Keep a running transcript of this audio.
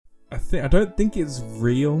I don't think it's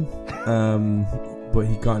real. But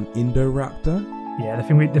he got an Indoraptor. Yeah,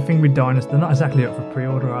 the thing with dinosaurs, they're not exactly up for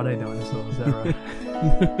pre-order, are they, dinosaurs? They're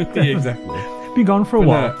Yeah, exactly. been gone for a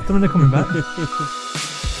while. Don't know when they're coming back.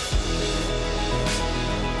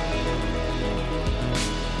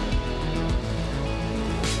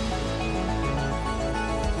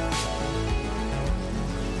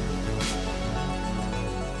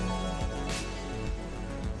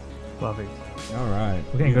 Love it. All right.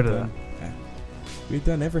 We're getting good at that. We've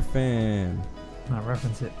done everything. I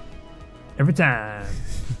reference it every time.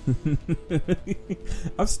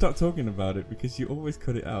 I've stopped talking about it because you always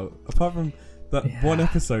cut it out. Apart from that one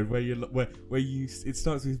episode where it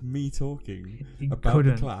starts with me talking about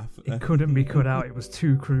the clap. It couldn't be cut out. It was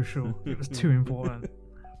too crucial. It was too important.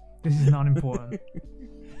 This is not important.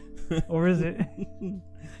 Or is it?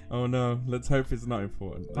 Oh no, let's hope it's not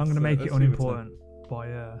important. I'm going to make it unimportant by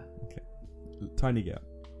Okay. Tiny gap.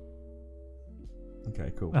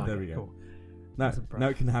 Okay, cool. There we go. Cool. Now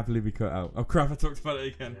it can happily be cut out. Oh crap, I talked about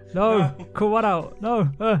it again. No. Cut what out? No.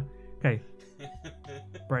 Okay.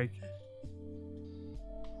 Break.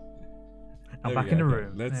 I'm back in the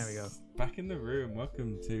room. There we go. Back in the room.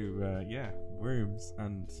 Welcome to Rooms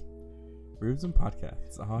and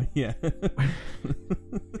Podcasts. Oh yeah.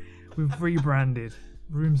 We've rebranded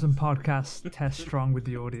Rooms and Podcasts. Test strong with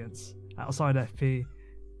the audience. Outside FP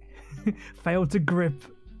failed to grip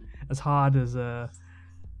as hard as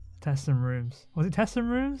Tests and Rooms. Was it Tests and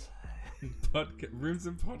Rooms? Rooms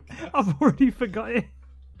and Podcasts. I've already forgot it.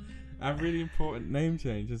 A really important name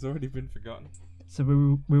change has already been forgotten. So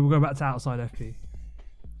we will go back to Outside FP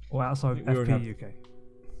or Outside FP UK.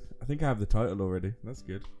 I think I have the title already. That's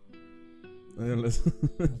good. Oh,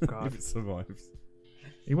 God. If it survives.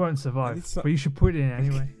 It won't survive, but you should put it in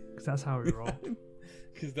anyway, because that's how we roll.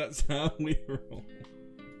 Because that's how we roll.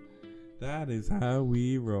 That is how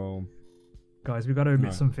we roll. Guys, we've got to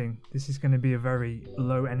admit something. This is going to be a very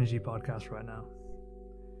low energy podcast right now.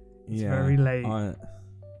 It's very late. I'm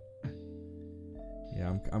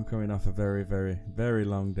coming off a very, very, very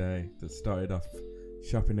long day that started off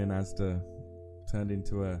shopping in Asda, turned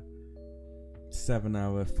into a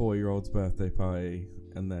 7-hour 4-year-old's birthday party,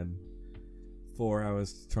 and then 4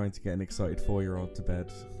 hours trying to get an excited 4-year-old to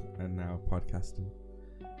bed, and now podcasting.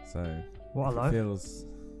 So what a life.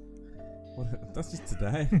 That's just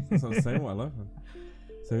today. That's what I'm saying. What I love.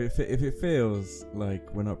 So if it feels like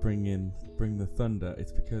we're not bring the thunder,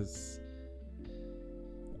 it's because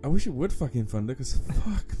I wish it would fucking thunder. Because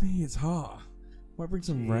fuck me, it's hot. Might bring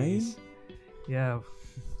some rain. Yeah.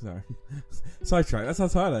 Sorry. Sidetracked. That's how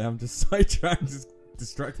tired I am. Just sidetracked. Just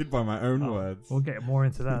distracted by my own words. We'll get more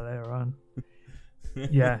into that later on.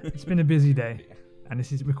 Yeah, it's been a busy day, and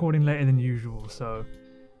this is recording later than usual. So.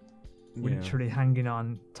 We're literally hanging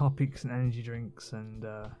on topics and energy drinks and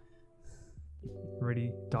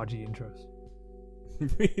really dodgy intros.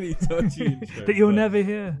 Really dodgy intros. That you'll never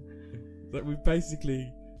hear. Like we've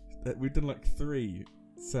done like 3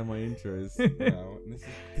 semi-intros now.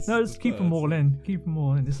 This no, is just keep them all in. Keep them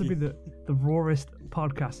all in. This will be the rawest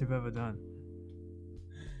podcast you've ever done.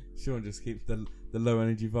 Sean just keeps the low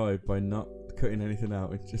energy vibe by not cutting anything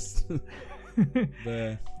out. It's just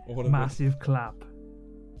there. Massive clap.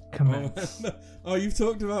 Commence. Oh, you've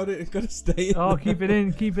talked about it. It's got to stay in. Oh, keep it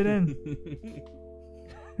in. Keep it in.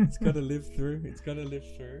 It's got to live through. It's got to live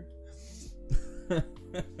through.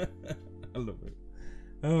 I love it.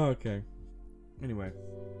 Oh, okay. Anyway.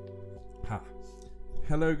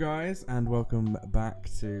 Hello, guys, and welcome back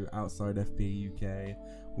to Outside FP UK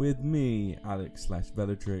with me, Alex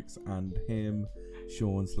 /Bellatrix, and him,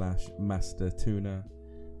 Sean /Master Tuna.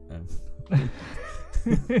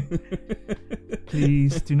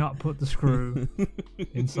 Please do not put the screw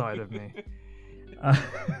inside of me.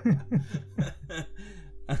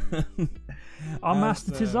 Our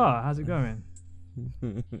Master Tizar, how's it going?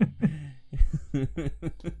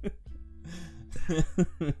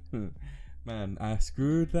 Man, I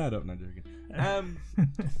screwed that up. No, joking.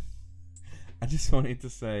 I just wanted to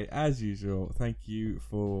say, as usual, thank you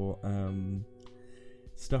for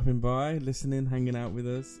stopping by, listening, hanging out with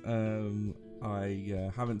us.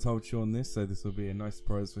 I haven't told Sean this, so this will be a nice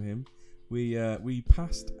surprise for him. We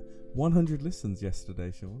passed 100 listens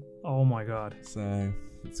yesterday, Sean. Oh my god! So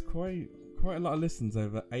it's quite a lot of listens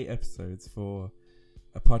over 8 episodes for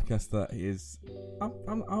a podcast that is,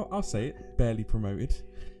 I'll say it, barely promoted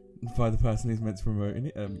by the person who's meant to promote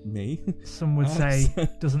it, me. Some would say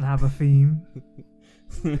doesn't have a theme.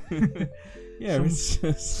 Yeah, it's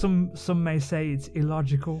just some may say it's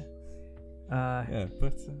illogical.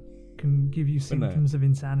 But can give you symptoms of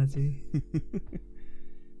insanity.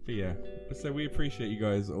 But yeah, so we appreciate you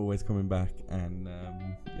guys always coming back, and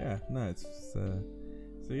it's so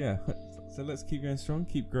yeah. So let's keep going strong,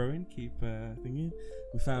 keep growing, keep thinking.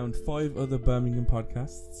 We found 5 other Birmingham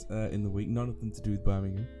podcasts in the week, none of them to do with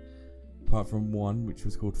Birmingham, apart from one which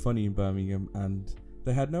was called Funny in Birmingham, and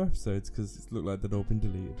they had no episodes because it looked like they'd all been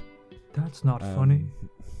deleted. That's not funny.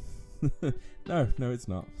 No, it's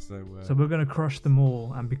not. So we're gonna crush them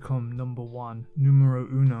all and become number 1, numero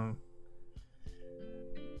uno.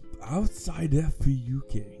 Outside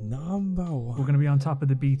FPUK, number 1. We're gonna be on top of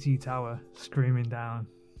the BT Tower, screaming down.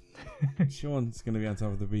 Sean's gonna be on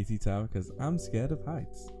top of the BT Tower because I'm scared of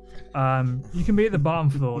heights. You can be at the bottom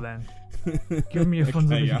floor then. Give me your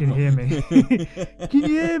thumbs up if you can hear me. Can you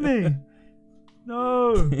hear me?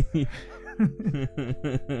 No.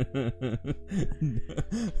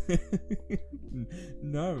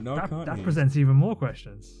 No, I can't. That presents even more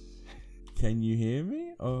questions. Can you hear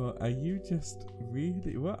me, or are you just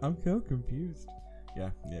really? What? I'm so confused.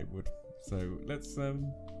 Yeah, it would. So let's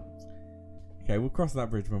Okay, we'll cross that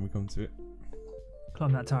bridge when we come to it.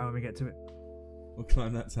 Climb that tower when we get to it. We'll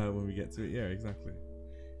climb that tower when we get to it. Yeah, exactly.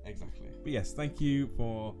 But yes, thank you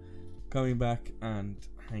for coming back and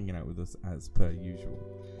hanging out with us as per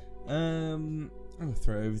usual. I'm gonna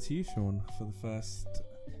throw it over to you, Sean, for the first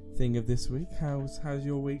thing of this week. How's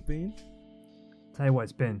your week been? Tell you what,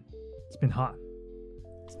 it's been hot.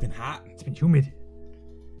 It's been hot. It's been humid.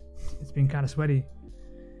 It's been kind of sweaty.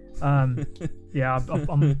 Yeah,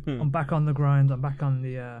 I'm back on the grind. I'm back on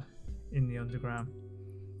the in the underground.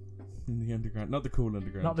 In the underground, not the cool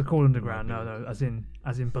underground. Not the cool underground. No, as in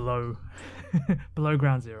below, below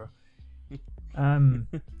ground zero.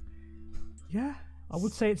 Yeah, I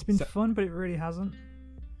would say it's been fun, but it really hasn't.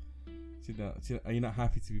 Are you not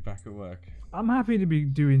happy to be back at work? I'm happy to be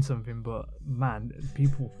doing something, but man,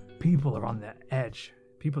 people are on their edge.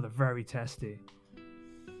 People are very testy.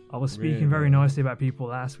 I was speaking very nicely about people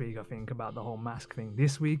last week, I think, about the whole mask thing.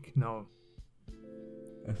 This week, no.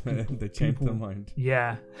 They changed their mind.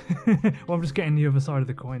 Yeah. Well, I'm just getting the other side of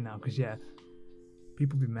the coin now, because, yeah,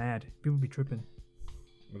 people be mad. People be tripping.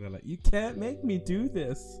 Well, they're like, you can't make me do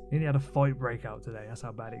this. Nearly had a fight breakout today. That's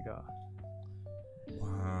how bad it got.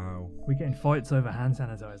 Wow. We're getting fights over hand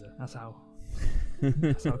sanitizer. That's how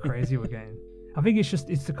crazy we're getting. I think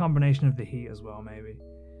it's the combination of the heat as well, maybe.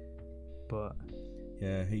 But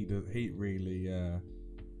yeah, heat really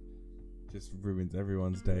just ruins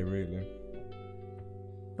everyone's day, really.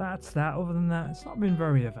 That's that. Other than that, it's not been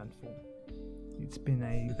very eventful. It's been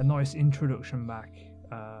a nice introduction back.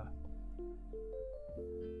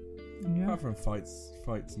 Yeah. Apart from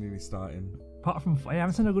fights nearly starting. Apart from I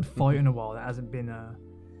haven't seen a good fight in a while that hasn't been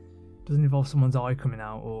doesn't involve someone's eye coming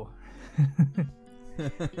out or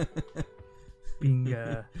being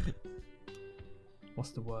what's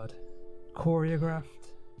the word? Choreographed.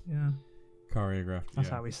 Yeah. Choreographed. That's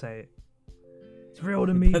how we say it. It's real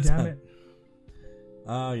to me, damn it.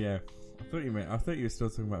 Oh yeah. I thought you were still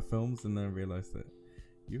talking about films, and then I realised that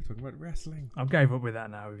you were talking about wrestling. I gave up with that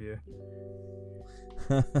now with you.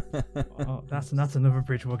 Oh, that's another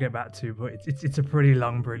bridge we'll get back to, but it's a pretty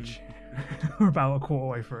long bridge. We're about a quarter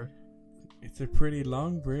way through. It's a pretty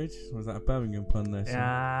long bridge. Was that a Birmingham pun there?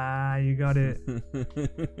 Yeah, you got it.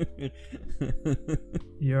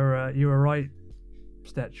 You're right,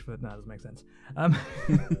 Stetchford. No, that doesn't make sense. All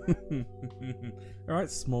right,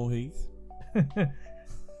 Small Heath.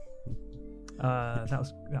 That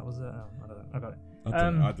was. I don't know. I got it. I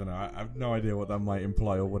don't know. I have no idea what that might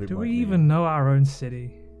imply or what it might mean. Do we even know our own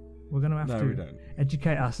city? We're gonna have to we don't.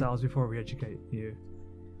 Educate ourselves before we educate you.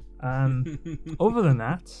 Other than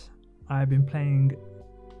that, I've been playing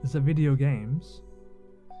the video games.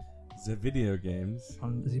 The video games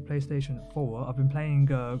on the PlayStation 4. I've been playing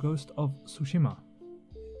Ghost of Tsushima,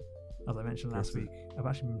 as I mentioned last week. I've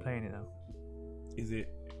actually been playing it now. Is it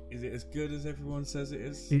as good as everyone says it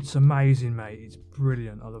is? It's amazing, mate. It's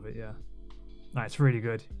brilliant. I love it. Yeah. No, it's really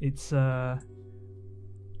good.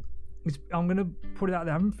 I'm gonna put it out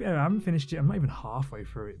there. I haven't finished it. I'm not even halfway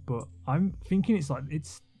through it, but I'm thinking I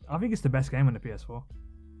think it's the best game on the PS4.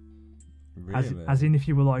 Really? As in, if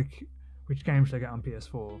you were like, which game should I get on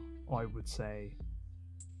PS4? I would say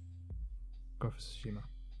Ghost of Tsushima.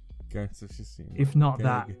 Ghost of Tsushima. If not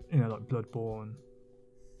that, like Bloodborne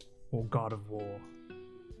or God of War.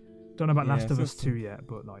 Don't know about Last of Us 2 yet,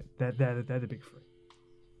 but like they're the big three.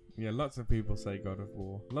 Yeah, lots of people say God of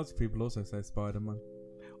War. Lots of people also say Spider-Man.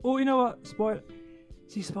 Oh, you know what?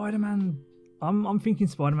 Spider-Man. I'm thinking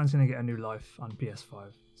Spider-Man's gonna get a new life on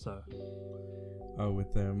PS5. So. Oh,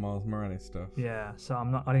 with the Miles Morales stuff. Yeah, so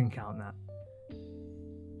I didn't count that.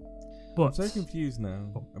 But I'm so confused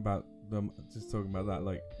now about them just talking about that.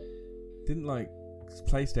 Like, didn't like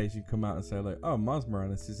PlayStation come out and say like, "Oh, Miles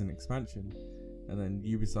Morales is an expansion," and then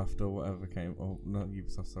Ubisoft or whatever came, or not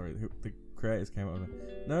Ubisoft, sorry, the creators came out with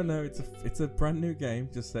it. No, it's a brand new game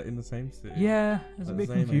just set in the same city. Yeah, there's a bit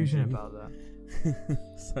the same confusion engine. about that.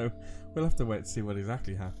 So we'll have to wait to see what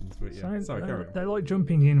exactly happens. But yeah, sorry, carry on. They're like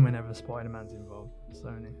jumping in whenever Spider-Man's involved.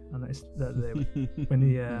 Sony, and it's that when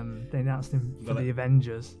they announced him for the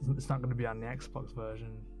Avengers, it's not going to be on the Xbox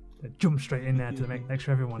version. They jump straight in there to make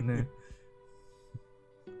sure everyone knew.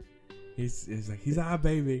 He's like, he's our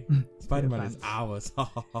baby. Spider-Man is ours.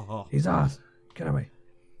 He's ours. Get away.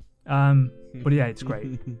 But yeah, it's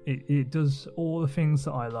great. It does all the things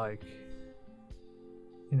that I like.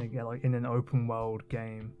 Like in an open world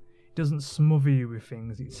game, it doesn't smother you with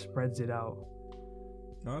things. It spreads it out.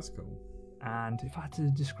 Oh, that's cool. And if I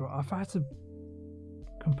had to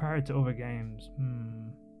compare it to other games,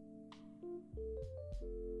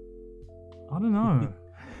 I don't know.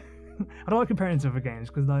 I don't like comparing it to other games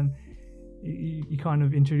because then you kind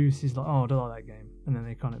of introduces like, oh, I don't like that game, and then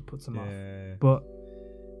they kind of puts them off. But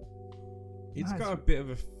it's got a bit of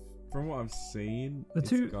a, from what I've seen, it's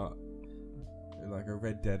got like a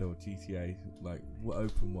Red Dead or GTA like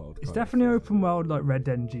open world. It's definitely open world like Red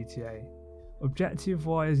Dead and GTA. Objective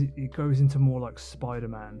wise, it goes into more like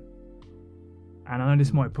Spider-Man. And I know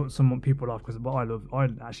this might put some people off because I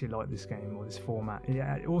actually like this game or this format.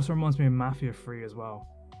 It also reminds me of Mafia 3 as well.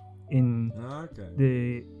 In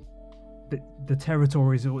the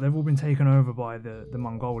territories, they've all been taken over by the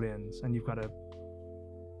Mongolians, and you've got to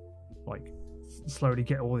like slowly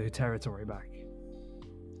get all your territory back.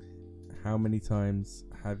 How many times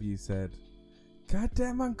have you said,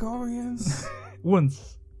 "Goddamn Mongolians"?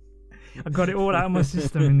 Once. I got it all out of my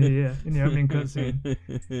system in the opening cutscene.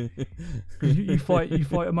 You fight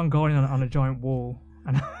a Mongolian on a giant wall,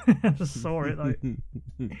 and I just saw it like,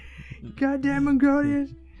 "Goddamn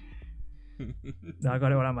Mongolians!" No, I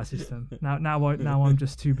got it all out of my system. Now I'm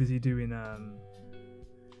just too busy doing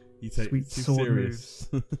sweet sword moves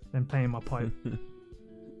than playing my pipe.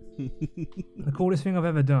 The coolest thing I've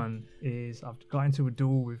ever done is I've got into a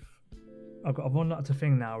duel with. I've unlocked a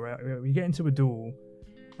thing now where we get into a duel,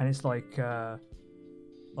 and it's like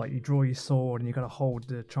you draw your sword and you gotta hold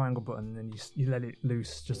the triangle button and you let it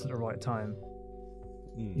loose just at the right time.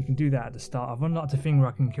 You can do that at the start. I've unlocked a thing where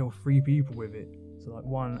I can kill 3 people with it, so like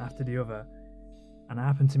one after the other, and I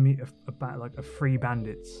happened to meet a 3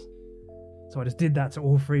 bandits, so I just did that to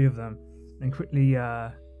all 3 of them, and quickly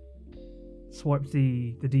swiped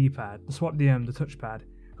the D-pad, swiped the touchpad,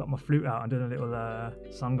 got my flute out and did a little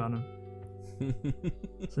song on them.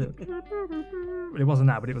 So, it wasn't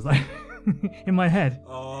that, but it was like in my head.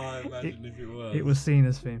 Oh, I imagine if it was. It was seen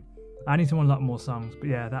as theme. I need to unlock more songs, but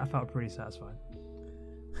yeah, that felt pretty satisfying.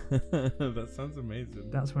 That sounds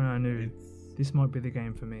amazing. That's when I knew this might be the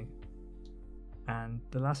game for me. And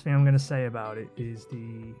the last thing I'm going to say about it is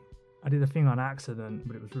I did a thing on accident,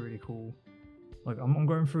 but it was really cool. Like I'm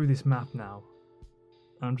going through this map now,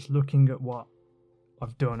 and I'm just looking at what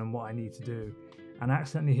I've done and what I need to do, and I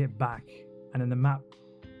accidentally hit back, and then the map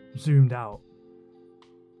zoomed out.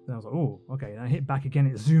 Then I was like, oh, okay. And I hit back again,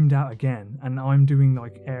 it zoomed out again, and I'm doing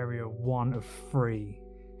like area 1 of 3.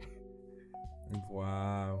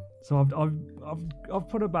 Wow. So I've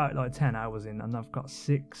put about like 10 hours in, and I've got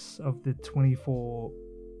 6 of the 24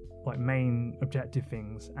 like main objective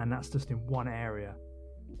things, and that's just in one area.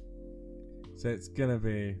 So you're gonna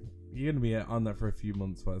be on that for a few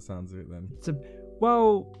months by the sounds of it then.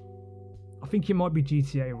 I think it might be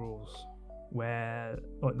GTA rules, where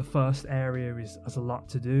like the first area has a lot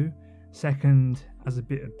to do, second has a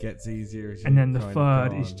bit of gets easier, and then the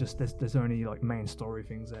third is just there's only like main story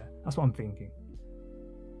things there. That's what I'm thinking.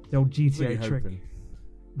 The old GTA trick. Hoping.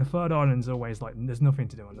 The third island's always like there's nothing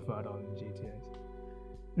to do on the third island in GTAs.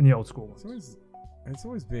 In the old school ones. It's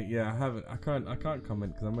always big. Yeah, I can't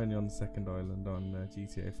comment because I'm only on the second island on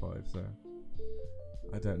GTA 5, so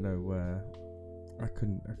I don't know where. I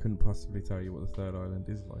couldn't possibly tell you what the third island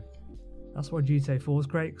is like. That's why GTA 4 is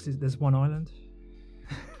great, because there's one island.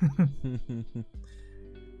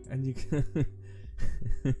 And you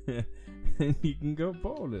can go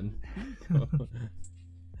bowling.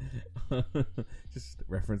 Just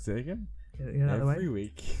reference it again. Get out of the way. Every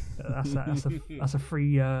week. That's a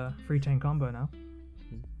free chain combo now.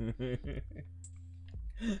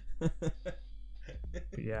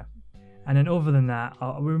 But yeah. And then other than that,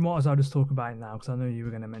 we might as well just talk about it now, because I know you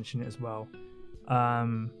were going to mention it as well.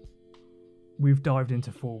 We've dived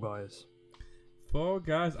into Fall Guys. Fall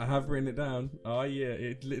Guys, I have written it down. Oh yeah,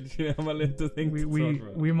 it literally on my list of things to talk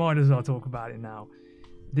about. We might as well talk about it now.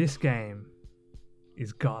 This game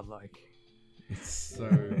is godlike. It's so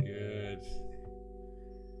good.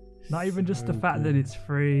 Not even just the So fact that good. it's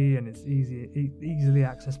free and it's easily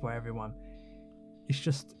accessed by everyone. It's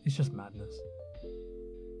just madness.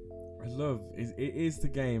 I love it is the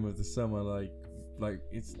game of the summer, like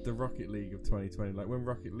it's the Rocket League of 2020. Like when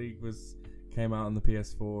Rocket League came out on the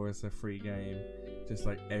PS4 as a free game, just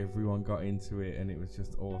like everyone got into it and it was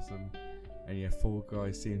just awesome. And yeah, Fall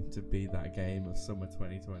Guys seemed to be that game of summer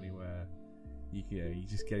 2020 where you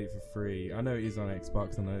just get it for free. I know it is on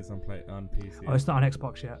Xbox. I know it's on PC. Oh, it's not on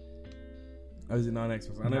Xbox yet. Oh, is it not on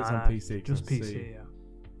Xbox? I know it's Nah, on PC. Just PC, yeah.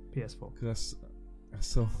 PS4. Because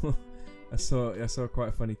I saw quite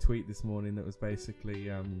a funny tweet this morning that was basically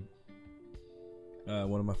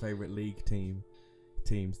one of my favourite league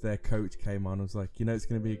teams. Their coach came on and was like, it's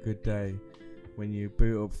going to be a good day when you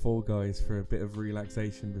boot up Fall Guys for a bit of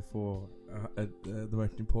relaxation before the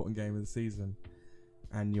most important game of the season,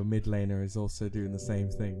 and your mid laner is also doing the same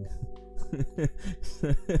thing.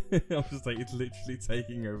 I'm just like, it's literally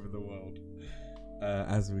taking over the world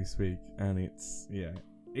as we speak, and it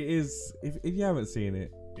is. If you haven't seen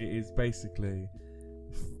it, it is basically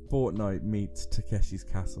Fortnite meets Takeshi's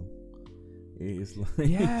Castle. It is like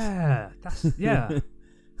that's it.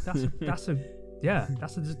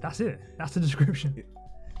 That's the description.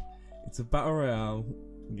 It's a battle royale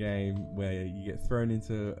game where you get thrown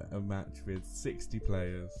into a match with 60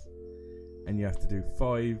 players, and you have to do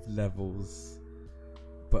 5 levels,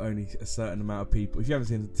 but only a certain amount of people. If you haven't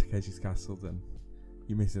seen Takeshi's Castle, then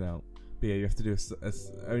you're missing out. But yeah, you have to do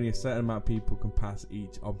only a certain amount of people can pass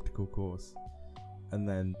each obstacle course, and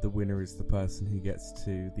then the winner is the person who gets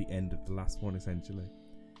to the end of the last one, essentially.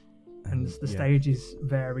 And the stages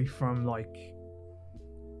vary from like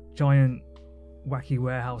giant wacky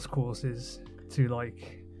warehouse courses to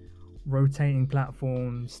like rotating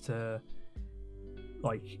platforms to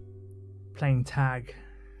like playing tag.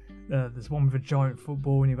 There's one with a giant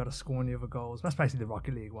football and you've got to score on the other goals. That's basically the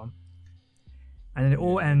Rocket League one. And then it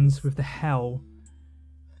all ends with the hell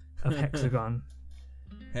of Hexagon.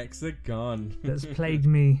 Hexagon. That's plagued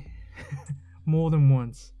me more than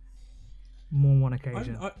once. More than one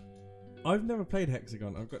occasion. I've never played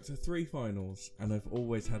Hexagon. I've got to 3 finals, and I've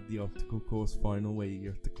always had the obstacle course final where you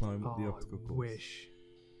have to climb up the obstacle course. Wish.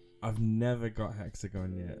 I've never got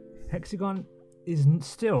Hexagon yet. Hexagon is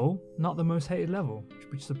still not the most hated level,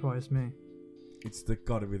 which surprised me. It's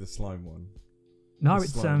gotta be the slime one. No, the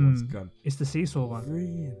slime one's gone. it's the seesaw one.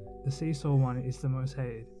 Really? The seesaw one is the most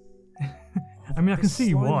hated. I mean, I can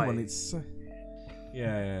see slime why. One, it's so...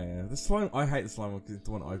 Yeah. The slime. I hate the slime one because it's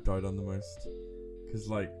the one I've died on the most. Because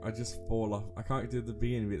like I just fall off. I can't do the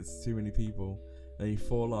beginning bit. It's too many people. Then you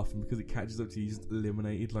fall off, and because it catches up to you, you just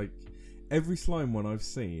eliminated. Like every slime one I've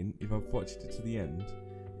seen, if I've watched it to the end,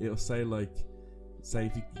 it'll say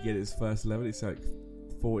if you get its first level, it's like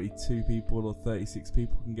 42 people or 36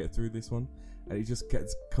 people can get through this one, and it just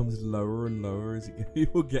comes lower and lower as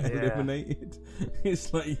people get eliminated.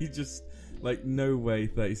 It's like you just like no way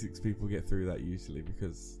 36 people get through that usually,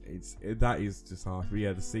 because that is just harsh. But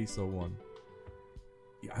yeah, the seesaw one.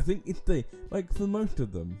 Yeah, I think it's for most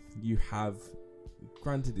of them, you have,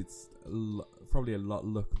 granted it's probably a lot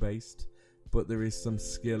luck based, but there is some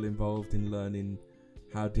skill involved in learning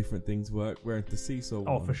how different things work. Whereas the seesaw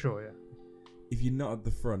one, for sure, yeah. If you're not at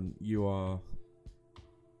the front,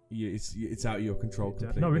 it's out of your control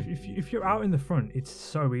completely. No, if you're out in the front, it's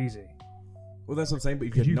so easy. Well, that's what I'm saying. But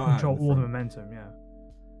if you not control out in all the front, momentum,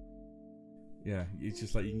 yeah, it's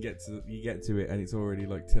just like you get to it, and it's already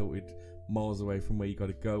like tilted miles away from where you got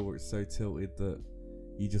to go, or it's so tilted that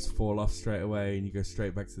you just fall off straight away and you go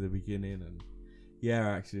straight back to the beginning. And yeah,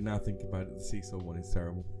 actually, now thinking about it, the seesaw one is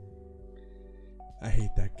terrible. I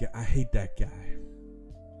hate that guy.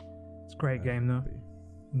 It's a great game though.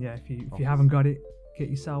 Yeah, if you haven't got it, get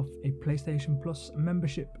yourself a PlayStation Plus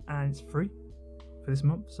membership, and it's free for this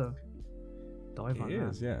month. So dive on that. It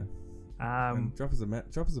is, yeah. And drop us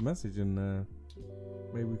a message, and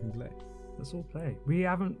maybe we can play. Let's all play. We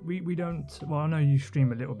don't. Well, I know you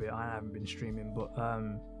stream a little bit. I haven't been streaming, but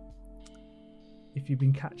if you've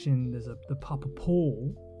been catching, there's the Papa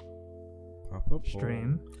Paul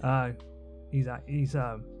stream. He's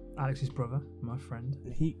Alex's brother, my friend.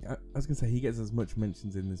 I was gonna say he gets as much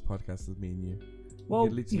mentions in this podcast as me and you. Well,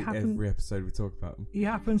 literally every episode we talk about him. He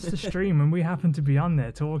happens to stream, and we happen to be on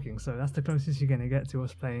there talking. So that's the closest you're gonna get to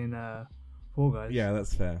us playing Fall Guys. Yeah,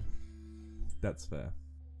 that's fair. That's fair.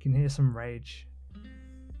 You can hear some rage.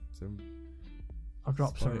 I've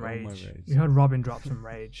dropped some rage. You heard Robin drop some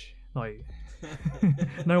rage. Like,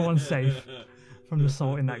 no one's safe from the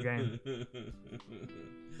salt in that game.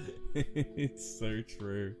 It's so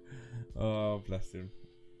true. Oh, bless him.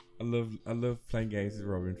 I love playing games with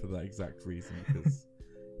Robin for that exact reason, because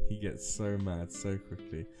He gets so mad so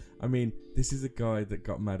quickly. I mean, this is a guy that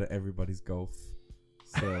got mad at everybody's golf.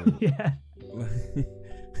 So Yeah.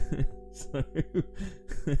 so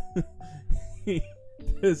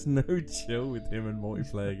there's no chill with him in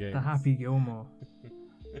multiplayer games. The Happy Gilmore.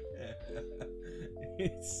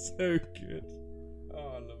 It's so good. Oh,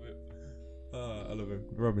 I love it. Oh, I love him.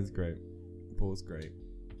 Robin's great. Paul's great.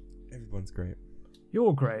 Everyone's great.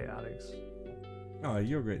 You're great, Alex. Oh,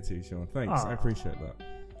 you're great too, Sean. Thanks. I appreciate that.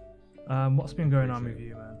 What's been going on with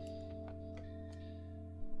you, man?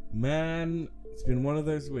 Man, it's been one of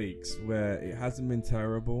those weeks where it hasn't been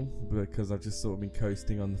terrible because I've just sort of been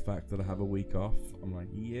coasting on the fact that I have a week off. I'm like,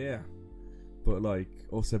 yeah. But like,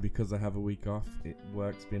 also because I have a week off,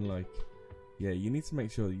 work's been like, yeah, you need to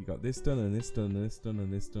make sure that you got this done and this done and this done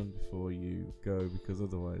and this done before you go, because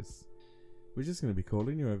otherwise we're just going to be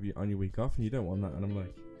calling you on your week off and you don't want that. And I'm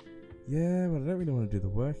like, yeah, well, I don't really want to do the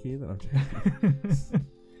work either. I'm joking.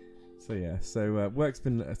 So yeah, work's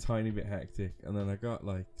been a tiny bit hectic, and then I got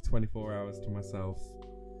like 24 hours to myself,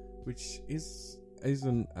 which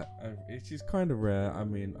isn't which is kind of rare. I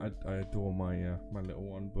mean, I adore my my little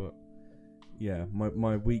one, but yeah,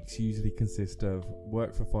 my weeks usually consist of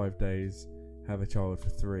work for 5 days, have a child for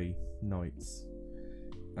 3 nights,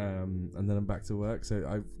 and then I'm back to work.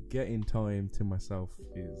 So getting time to myself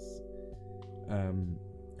is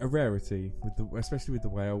a rarity, especially with the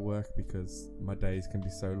way I work, because my days can be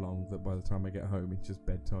so long that by the time I get home it's just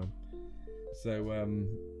bedtime. So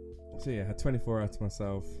yeah, I had 24 hours to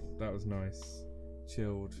myself. That was nice.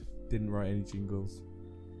 Chilled. Didn't write any jingles.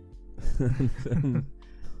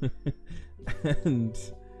 and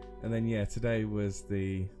then yeah, today was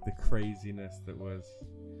the craziness that was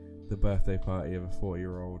the birthday party of a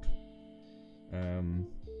 4-year-old,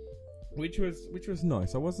 which was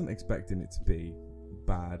nice. I wasn't expecting it to be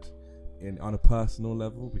bad on a personal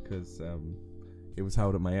level, because it was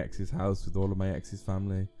held at my ex's house with all of my ex's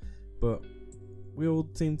family, but we all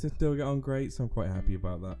seemed to still get on great, so I'm quite happy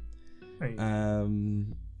about that. Hey.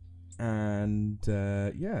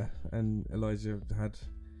 Yeah, and Elijah had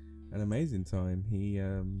an amazing time. He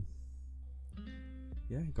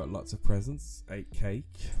he got lots of presents, ate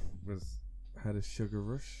cake, had a sugar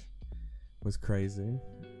rush, was crazy,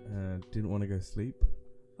 didn't want to go sleep.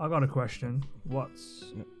 I got a question. What's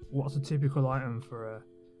a typical item for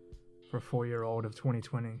a 4-year-old of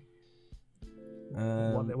 2020?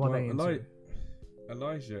 What they into?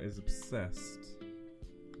 Elijah is obsessed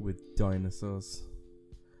with dinosaurs,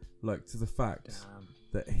 like to the fact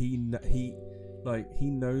that he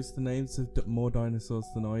knows the names of more dinosaurs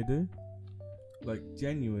than I do. Like,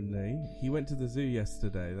 genuinely, he went to the zoo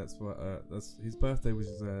yesterday. That's his birthday was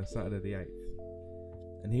Saturday the 8th,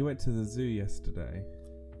 and he went to the zoo yesterday.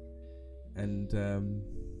 And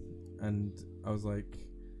I was like,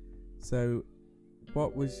 so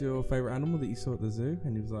what was your favourite animal that you saw at the zoo?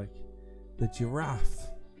 And he was like, the giraffe,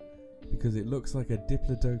 because it looks like a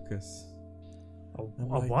diplodocus. A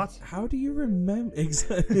like, what? How do you remember?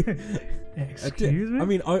 Exactly. Excuse me? I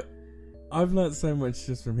mean, I've learnt so much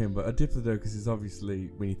just from him, but a diplodocus is obviously,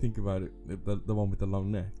 when you think about it, the one with the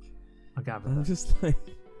long neck. I gather and that. I'm just like,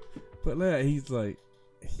 but like, he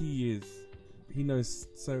knows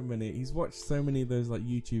so many. He's watched so many of those like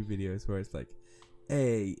YouTube videos where it's like,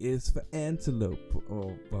 A is for antelope,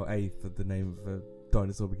 or well, A for the name of a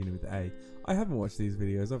dinosaur beginning with A. I haven't watched these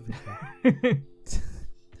videos, obviously.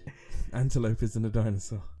 Antelope isn't a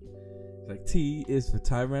dinosaur. It's like T is for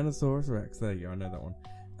Tyrannosaurus Rex. There you go. I know that one.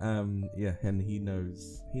 Yeah, and he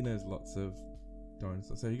knows lots of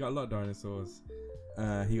dinosaurs. So he got a lot of dinosaurs.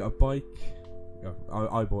 He got a bike.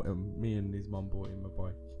 I bought him. Me and his mum bought him a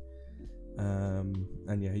bike.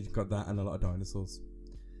 And yeah, he got that and a lot of dinosaurs.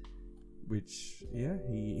 Which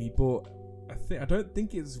he bought. I don't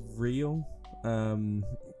think it's real.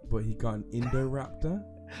 But he got an Indoraptor.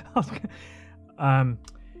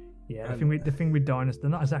 Yeah, the thing with dinosaurs, they're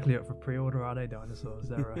not exactly up for pre-order, are they? Dinosaurs,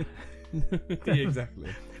 they're yeah, exactly.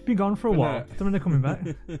 Been gone for a while. Don't know they're coming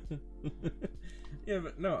back. Yeah,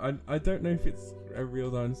 but no, I don't know if it's a real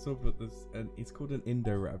dinosaur, but it's called an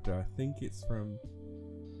Indoraptor. I think it's from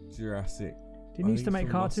Jurassic. Didn't he used to make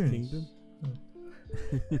cartoons?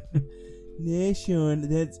 No, Sean,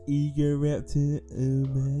 that's Egoraptor. Oh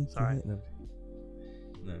my Sorry. God.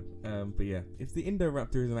 No. But yeah, if the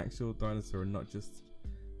Indoraptor is an actual dinosaur and not just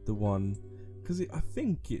the one, because I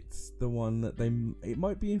think it's the one that it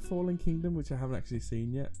might be in Fallen Kingdom, which I haven't actually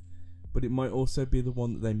seen yet, but it might also be the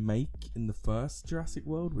one that they make in the first Jurassic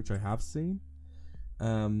World, which I have seen.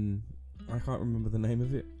 I can't remember the name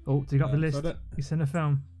of it. Oh, you got the list. You seen a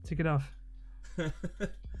film. Tick it off.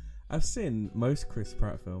 I've seen most Chris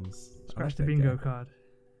Pratt films. Scratch the bingo card.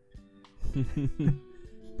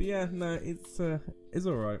 But yeah, no, it's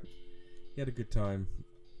all right. He had a good time,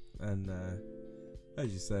 and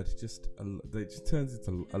as you said, it just turns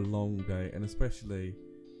into a long day, and especially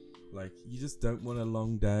like you just don't want a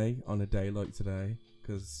long day on a day like today,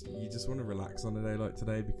 because you just want to relax on a day like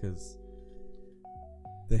today, because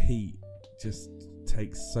the heat just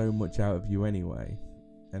takes so much out of you anyway,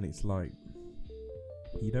 and it's like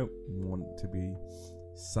you don't want to be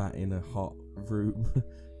sat in a hot room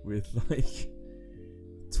with like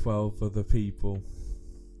 12 other people.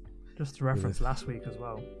 Just to reference last week as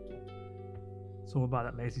well. It's all about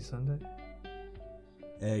that lazy Sunday.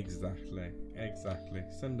 Exactly.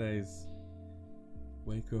 Sundays,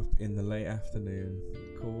 wake up in the late afternoon,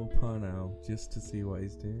 call Parnell just to see what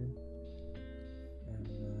he's doing,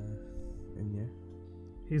 and yeah.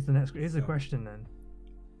 Here's the question then.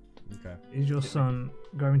 Okay. Is your son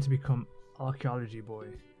going to become archaeology boy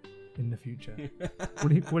in the future?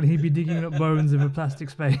 Will he be digging up bones of a plastic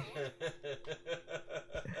spade?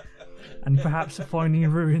 And perhaps finding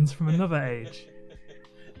ruins from another age?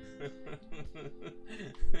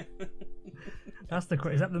 Is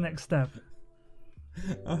that the next step?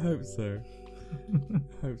 I hope so.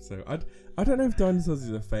 I don't know if dinosaurs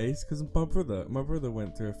is a phase, because my brother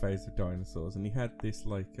went through a phase of dinosaurs, and he had this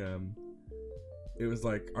like it was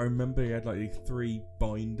like, I remember he had like these 3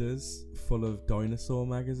 binders full of dinosaur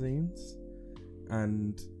magazines,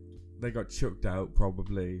 and they got chucked out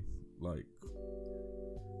probably like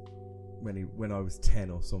when I was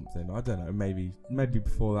 10 or something. I don't know, maybe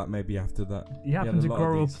before that, maybe after that. He happened to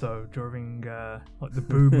grow up though during like the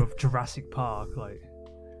boom of Jurassic Park, like.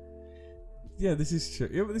 Yeah, this is true.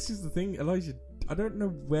 Yeah, but this is the thing, Elijah. I don't know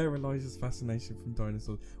where Elijah's fascination from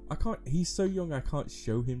dinosaurs. He's so young, I can't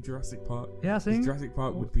show him Jurassic Park. Yeah, I think Jurassic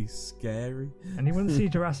Park would be scary. And he wouldn't see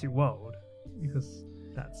Jurassic World, because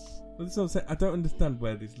that's... Well, that's what I'm saying. I don't understand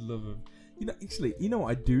where this love of... You know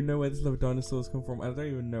what? I do know where this love of dinosaurs come from. I don't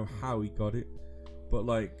even know how he got it. But,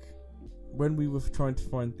 like, when we were trying to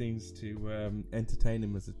find things to entertain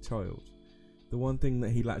him as a child, the one thing that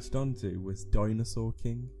he latched onto was Dinosaur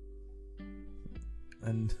King.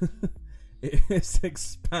 And... it has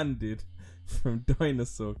expanded from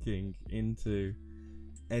Dinosaur King into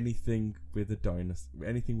anything with a dinosaur,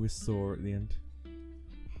 anything with Saw at the end.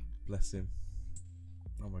 Bless him.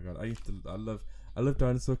 Oh my god, I love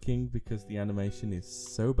Dinosaur King because the animation is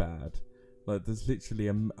so bad. Like there's literally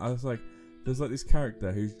there's this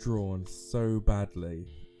character who's drawn so badly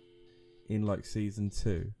in like season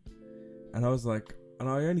 2, and I was like, and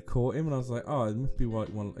I only caught him, and I was like, oh, it must be like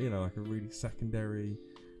one, like a really secondary,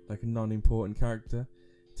 like a non-important character.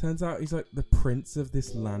 Turns out he's like the prince of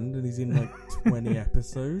this land, and he's in like 20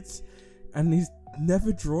 episodes, and he's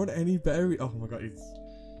never drawn any better. Oh my god,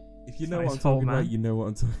 if you know what I'm talking about, you know what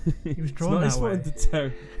I'm talking about. He was drawn that way. To tell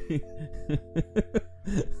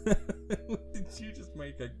Did you just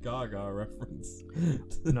make a Gaga reference?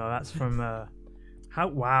 No, that's from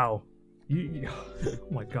wow. You oh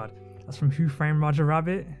my god, that's from Who Framed Roger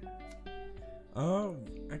Rabbit. Oh,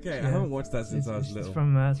 okay. Yeah. I haven't watched that since I was little.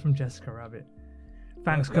 It's from Jessica Rabbit.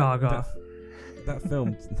 Thanks, Gaga. That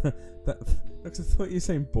film. I thought you were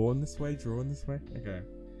saying Born This Way, Drawn This Way. Okay.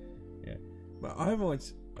 Yeah. But I haven't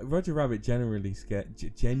watched. Roger Rabbit genuinely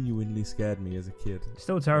scared me as a kid.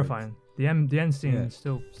 Still terrifying. Like, the end scene is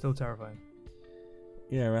still terrifying.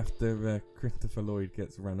 Yeah, after Christopher Lloyd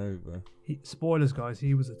gets run over. Spoilers, guys.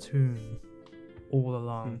 He was a toon all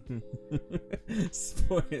along.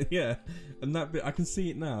 Yeah, and that bit I can see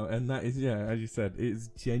it now, and that is, as you said, it's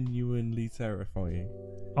genuinely terrifying.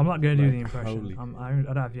 I'm not going to do the impression. I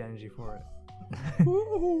don't have the energy for it.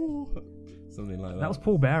 Something like that. That was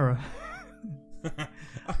Paul Bearer.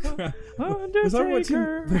 Was I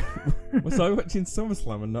watching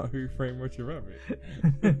SummerSlam and not Who Framed Roger Rabbit?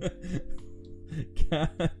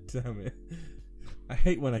 God damn it! I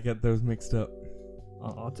hate when I get those mixed up.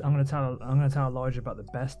 I'm gonna tell Elijah about the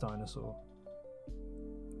best dinosaur,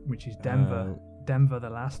 which is Denver. Denver, the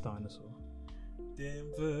last dinosaur.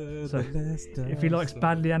 Denver, so the last dinosaur. If he likes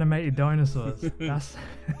badly animated dinosaurs,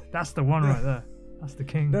 that's the one right there. That's the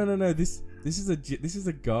king. No. This is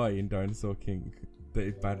a guy in Dinosaur King that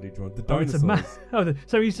is badly drawn. The dinosaurs.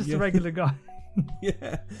 So he's just a regular guy.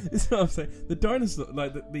 Yeah, that's what I'm saying. The dinosaur,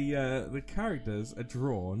 like the characters are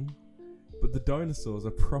drawn, but the dinosaurs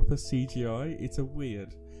are proper CGI. It's a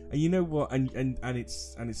weird, and you know what? And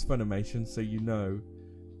it's Funimation, so you know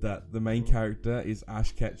that the main character is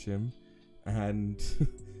Ash Ketchum, and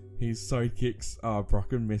his sidekicks are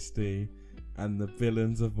Brock and Misty, and the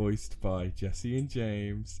villains are voiced by Jesse and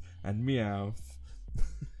James and Meowth.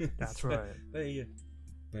 That's so right. They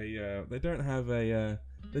don't have a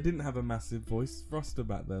they didn't have a massive voice roster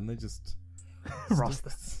back then. They just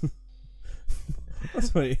Rasta.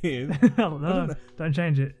 That's what it is. No, don't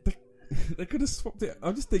change it. They could have swapped it.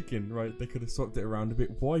 I'm just thinking, right? They could have swapped it around a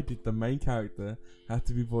bit. Why did the main character have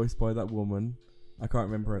to be voiced by that woman? I can't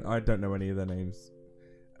remember it. I don't know any of their names.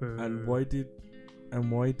 Boo. And why did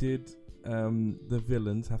the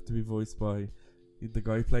villains have to be voiced by the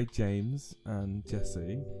guy who played James and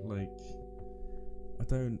Jesse? Like, I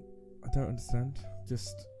don't understand.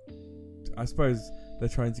 Just, I suppose they're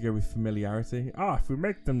trying to go with familiarity. If we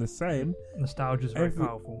make them the same, Nostalgia's very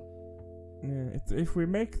powerful. Yeah, if we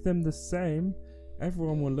make them the same,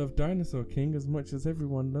 everyone will love Dinosaur King as much as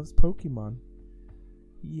everyone loves Pokemon.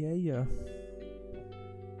 Yeah.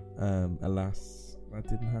 Alas, that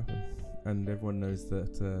didn't happen. And everyone knows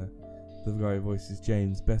that the guy who voices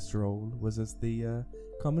James' best role was as the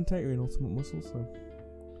commentator in Ultimate Muscle, so...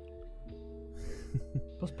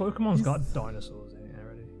 Plus, Pokemon's got dinosaurs in it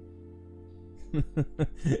already.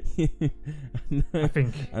 I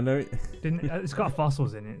think. I know. It's got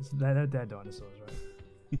fossils in it. They're dinosaurs,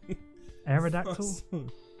 right?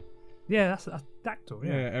 Aerodactyl? Yeah, that's a dactyl,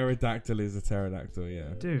 yeah. Yeah, Aerodactyl is a pterodactyl,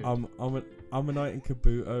 yeah. Dude. Ammonite and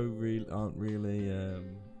Kabuto aren't really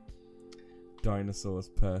dinosaurs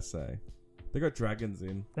per se. They got dragons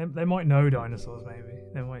in. They might know dinosaurs, maybe.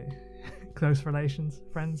 They might... Close relations,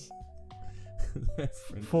 friends.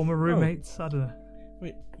 Former roommates, I don't know.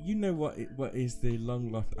 Wait, you know what is the long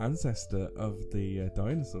lost ancestor of the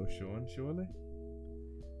dinosaur, Sean, surely?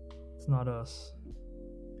 It's not us.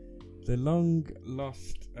 The long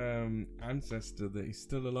lost ancestor that is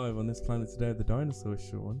still alive on this planet today of the dinosaur,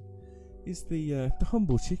 Sean, is the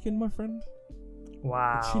humble chicken, my friend.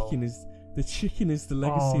 Wow. The chicken is the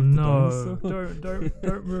legacy of the dinosaur.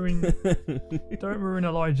 Don't ruin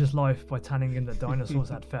Elijah's life by tanning in that dinosaurs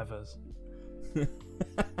had feathers.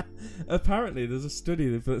 Apparently, there's a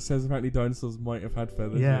study that says apparently dinosaurs might have had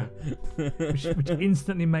feathers. Yeah, which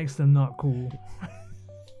instantly makes them not cool.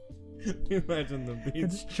 Imagine them being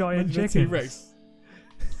giant chickens. T-Rex.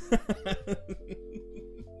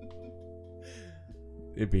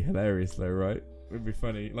 It'd be hilarious, though, right? It'd be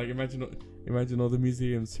funny. Like, imagine all the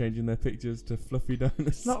museums changing their pictures to fluffy dinosaurs.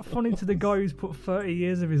 It's not funny to the guy who's put 30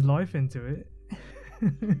 years of his life into it.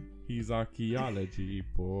 He's archaeology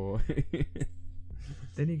boy.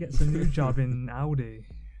 Then he gets a new job in Audi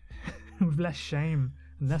with less shame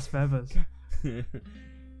and less feathers.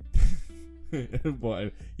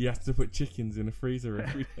 What? You have to put chickens in a freezer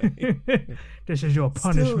every day. This is your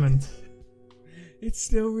punishment. It's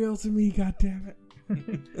still real to me, goddammit.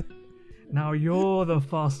 Now you're the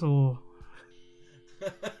fossil.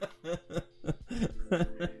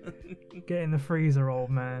 Get in the freezer, old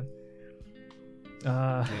man.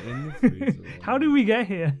 Get in the freezer. How did we get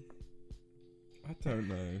here? I don't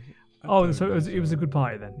know. It was a good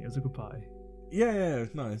party then. It was a good party. Yeah, it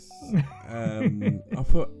was nice. I'll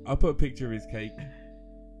put a picture of his cake.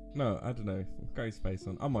 No, I don't know. Got his face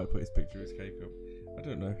on. I might put his picture of his cake up. I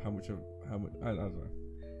don't know how much. I don't know.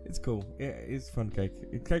 It's cool. Yeah, it's fun cake.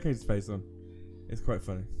 Cake had his face on. It's quite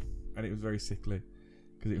funny, and it was very sickly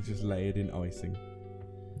because it was just layered in icing,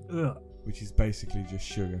 which is basically just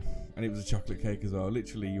sugar, and it was a chocolate cake as well.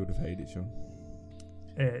 Literally, you would have hated it, Sean.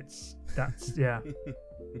 Yeah.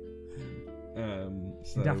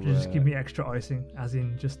 You'd have to just give me extra icing, as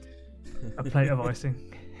in just a plate of icing.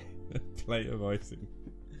 A plate of icing.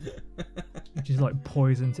 Which is like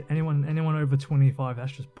poison to anyone over 25.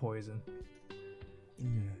 That's just poison.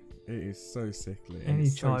 Yeah, it is so sickly. Any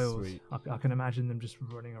it's child, so I can imagine them just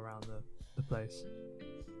running around the place.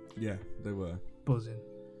 Yeah, they were buzzing.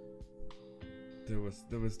 There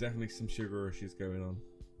was definitely some sugar rushes going on.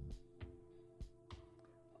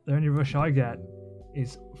 The only rush I get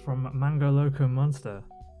is from Mango Loco Monster,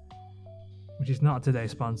 which is not today's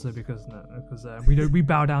sponsor because we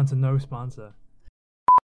bow down to no sponsor.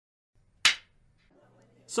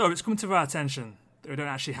 So it's come to our attention that we don't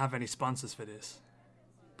actually have any sponsors for this,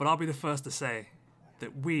 but I'll be the first to say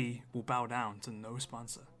that we will bow down to no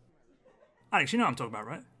sponsor. Alex, you know what I'm talking about,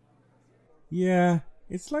 right? Yeah,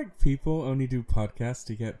 it's like people only do podcasts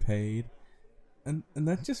to get paid, and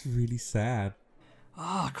that's just really sad.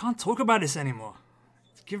 I can't talk about this anymore.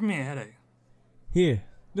 It's giving me a headache. Here,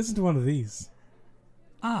 listen to one of these.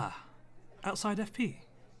 Outside FP.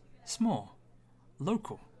 Small.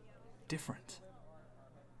 Local. Different.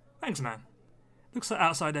 Thanks, man. Looks like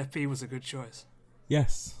Outside FP was a good choice.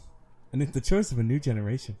 Yes. And it's the choice of a new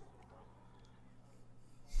generation.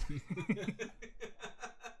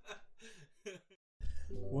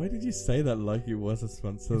 Why did you say that like it was a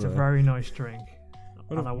sponsor? It's a very nice drink.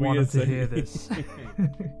 And I wanted to hear this.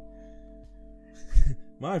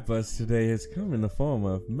 My buzz today has come in the form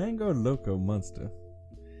of Mango Loco Monster.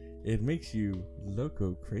 It makes you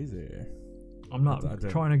loco crazy. I'm not I don't-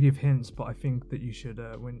 trying to give hints, but I think that you should,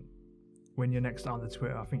 when you're next on the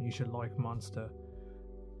Twitter, I think you should like Monster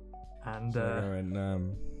and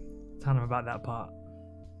tell them about that part.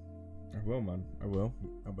 I will, man. I will.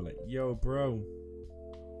 I'll be like, yo, bro.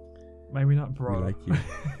 Maybe not, bro. We like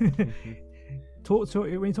you. Talk to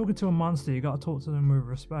when you're talking to a monster, you gotta talk to them with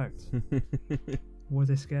respect. Would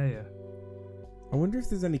they scare you? I wonder if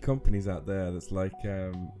there's any companies out there that's like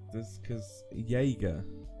this, because Jaeger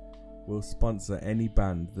will sponsor any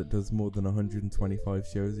band that does more than 125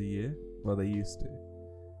 shows a year. Well, they used to.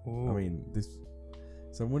 Ooh. I mean, this.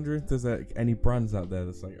 So I wonder if there's any brands out there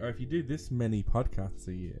that's like, oh, if you do this many podcasts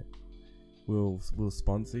a year, we'll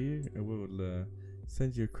sponsor you and we'll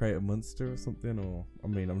send you a crate of Munster or something. Or I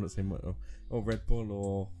mean, I'm not saying or Red Bull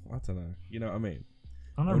or I don't know. You know what I mean?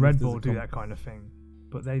 I know Red Bull do that kind of thing,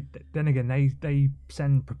 but they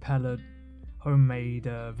send propeller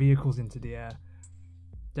homemade vehicles into the air.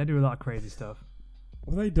 They do a lot of crazy stuff.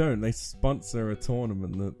 Well, they don't. They sponsor a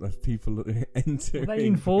tournament that people enter. Well, they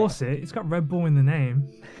enforce it. It's got Red Bull in the name.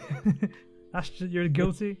 You're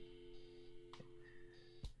guilty.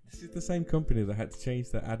 This is the same company that had to change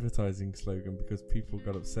their advertising slogan because people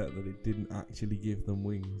got upset that it didn't actually give them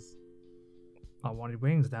wings. I wanted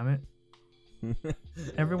wings, damn it.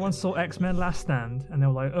 Everyone saw X-Men Last Stand and they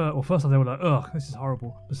were like, well, first off, they were like, ugh, this is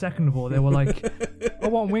horrible. But second of all, they were like, I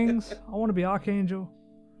want wings. I want to be Archangel.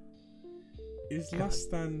 Is Last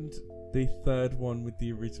Stand the third one with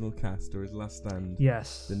the original cast, or is Last Stand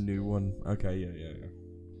the new one? Okay, yeah.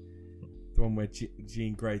 The one where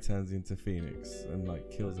Jean Grey turns into Phoenix and like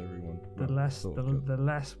kills everyone. The less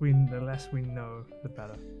we know, the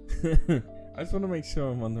better. I just want to make sure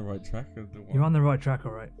I'm on the right track. You're on the right track,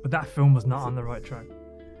 all right. But that film was not on the right track.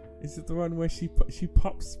 Is it the one where she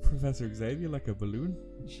pops Professor Xavier like a balloon?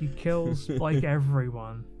 She kills like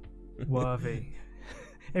everyone worthy.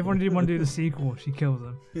 Everyone didn't want to do the sequel. She kills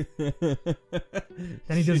them.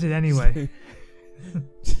 Then he does it anyway.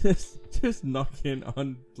 just knocking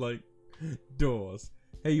on like doors.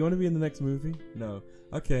 Hey, you want to be in the next movie? No.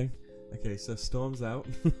 Okay. So Storm's out.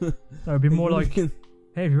 That would be more like, hey,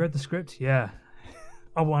 have you read the script? Yeah.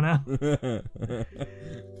 I wanna.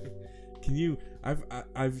 Can you?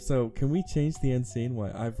 So can we change the end scene?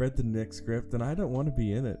 Why? I've read the next script and I don't want to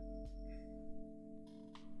be in it.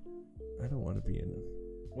 I don't want to be in it.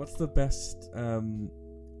 What's the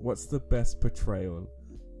best portrayal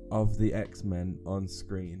of the X-Men on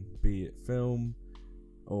screen, be it film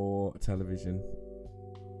or television,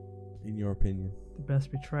 in your opinion? The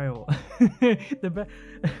best betrayal.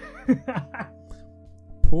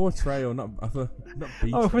 Portrayal, not betrayal.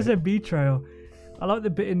 Oh, if I said betrayal, I like the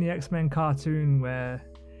bit in the X-Men cartoon where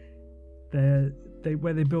they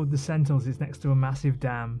build the Sentinels. It's next to a massive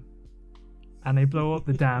dam, and they blow up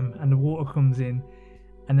the dam, and the water comes in.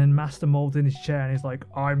 And then Master Mold's in his chair and he's like,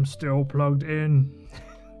 I'm still plugged in.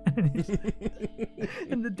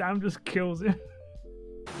 And the dam just kills him.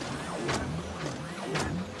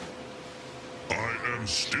 I am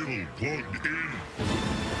still plugged in.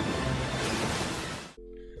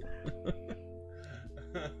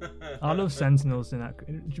 I love Sentinels in that.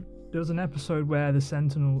 There was an episode where the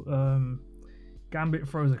Sentinel, Gambit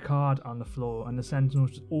throws a card on the floor and the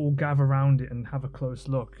Sentinels just all gather around it and have a close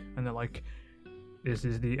look. And they're like, this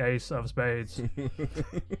is the ace of spades. And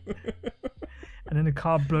then the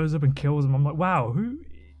card blows up and kills him. I'm like, wow,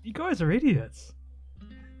 you guys are idiots.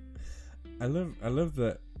 I love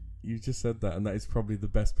that you just said that, and that is probably the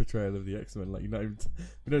best portrayal of the X-Men. Like, we don't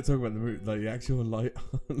talk about the movie, like the actual light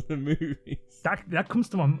on the movies. That comes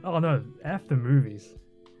to my. Oh no, F the movies.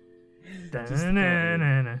 Is that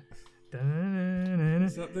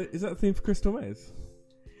the theme for Crystal Maze?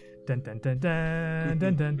 Dun dun dun dun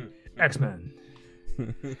dun dun. X-Men.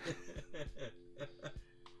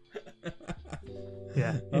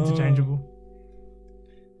 Yeah, interchangeable.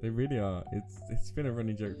 They really are. It's been a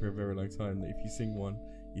running joke for a very long time that if you sing one,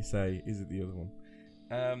 you say, "Is it the other one?"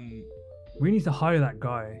 We need to hire that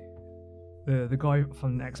guy, the guy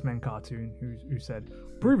from the X-Men cartoon who said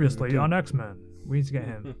previously on X-Men. We need to get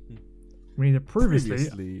him. We need a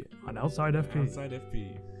previously on Outside FP. Outside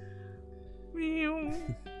FP.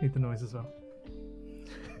 Need the noise as well.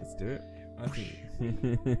 Let's do it. I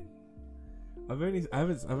think. I've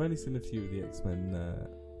only seen a few of the X-Men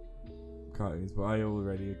cartoons, but I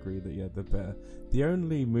already agree that they're better. The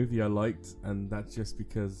only movie I liked, and that's just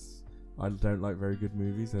because I don't like very good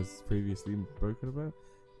movies, as previously spoken about,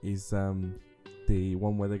 is the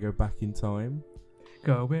one where they go back in time.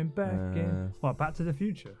 Going back in. What, Back to the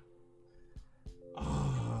Future?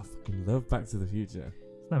 Oh, I fucking love Back to the Future.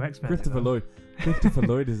 It's no X-Men. Christopher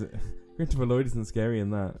Lloyd is it? Christopher Lloyd isn't scary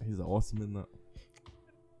in that. He's awesome in that.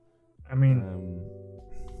 I mean,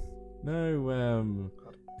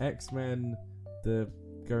 X-Men, the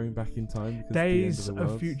going back in time because Days the end of the of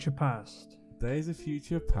world. Future Past. Days of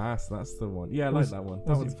Future Past. That's the one. Yeah, I like that one. That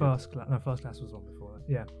Was one's it good. First Class? No, First Class was one before that.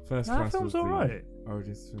 Yeah. First That Class film's was alright. the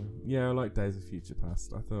origins film. Yeah, I like Days of Future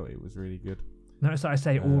Past. I thought it was really good. Notice that I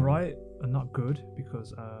say alright and not good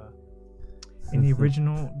because in the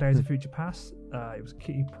original Days of Future Past, it was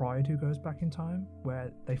Kitty Pryde who goes back in time,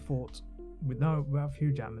 where they fought without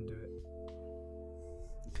Hugh Jackman do it.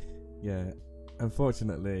 Yeah,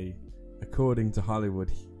 unfortunately, according to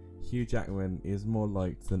Hollywood, Hugh Jackman is more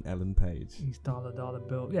liked than Ellen Page. He's dollar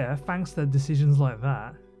bill. Yeah, thanks to decisions like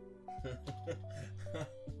that.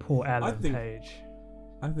 Poor Ellen Page.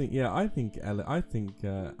 I think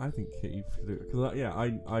Kitty, because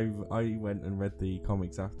I went and read the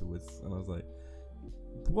comics afterwards, and I was like,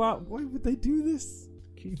 what? Why would they do this?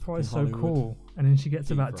 Kitty Pryde's so cool, and then she gets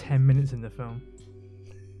Kitty about Pryde. 10 minutes in the film,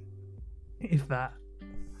 if that.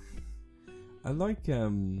 I like I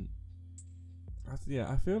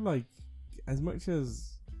feel like as much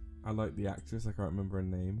as I like the actress, I can't remember her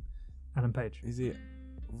name. Ellen Page. Is it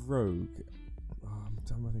Rogue? Oh, I'm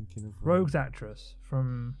thinking of Rogue's actress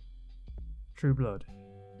from True Blood.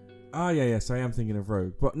 Ah, yeah. So I am thinking of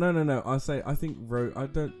Rogue, but no. I think Rogue. I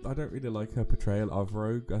don't really like her portrayal of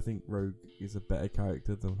Rogue. I think Rogue is a better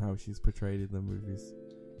character than how she's portrayed in the movies.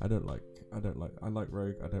 I like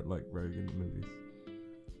Rogue. I don't like Rogue in the movies.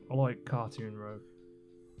 I like cartoon Rogue.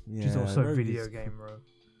 Yeah, She's also Rogue video is game Rogue.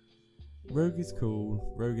 Rogue is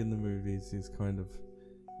cool. Rogue in the movies is kind of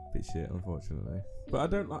a bit shit, unfortunately.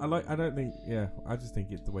 But I just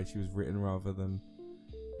think it's the way she was written rather than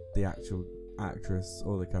the actual actress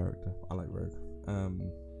or the character. I like Rogue.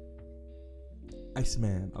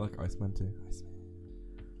 Iceman. I like Iceman too. Iceman.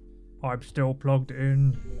 I'm still plugged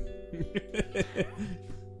in.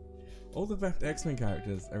 All the best X-Men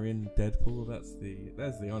characters are in Deadpool. That's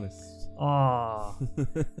the honest. Ah,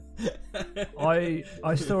 I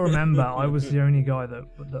still remember I was the only guy that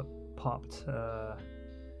popped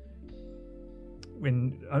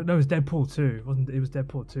when no, it was Deadpool 2. It was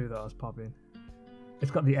Deadpool 2 that I was popping.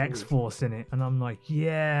 It's got the X-Force in it, and I'm like,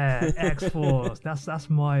 yeah, X-Force. that's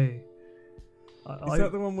my. Is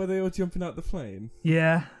that the one where they're all jumping out the plane?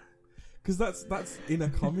 Yeah. Because that's in a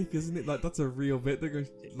comic, isn't it? Like that's a real bit that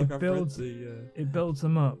goes. Like It builds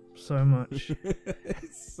them up so much.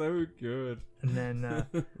 It's so good. And then I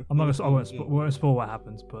won't spoil what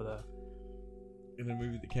happens, but in a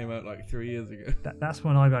movie that came out like 3 years ago. That's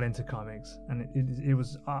when I got into comics, and it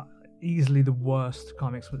was easily the worst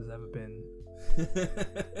comics there's ever been.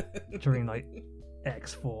 During like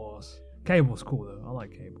X-Force, Cable's cool though. I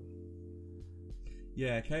like Cable.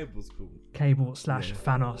 Yeah, Cable's cool. Cable /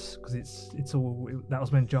 Thanos, because it's all. That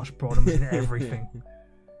was when Josh Brolin was in everything.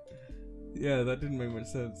 Yeah, that didn't make much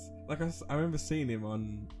sense. Like I remember seeing him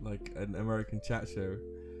on like an American chat show,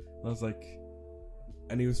 and I was like,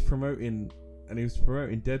 and he was promoting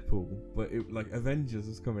Deadpool, but Avengers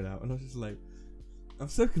was coming out, and I was just like, I'm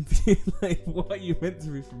so confused. Like, what are you meant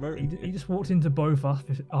to be promoting? He just walked into both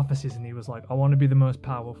offices, and he was like, I want to be the most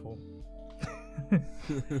powerful.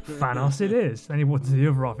 Thanos it is. Then he walked to the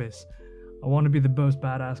other office. I want to be the most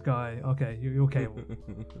badass guy. Okay, you're Cable.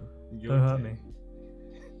 Don't hurt me.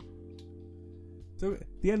 So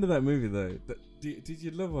the end of that movie though, did you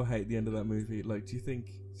love or hate the end of that movie? Like, do you think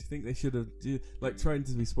they should have, trying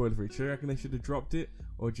to be spoiler free, do you reckon they should have dropped it,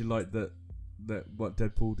 or do you like that what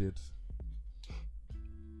Deadpool did?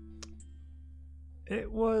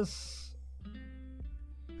 It was.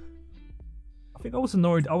 I think I was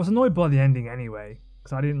annoyed. I was annoyed by the ending anyway,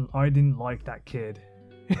 because I didn't like that kid.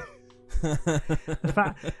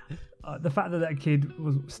 the fact that kid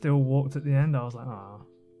was still walked at the end, I was like, oh.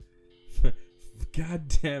 God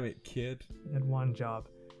damn it, kid! He had one job.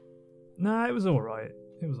 Nah, it was all right.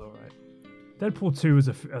 Deadpool 2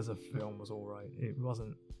 as a film was all right. It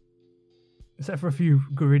wasn't, except for a few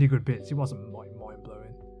really good bits. It wasn't mind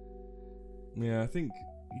blowing. Yeah, I think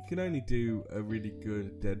you can only do a really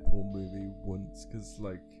good Deadpool movie once, because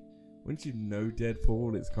once you know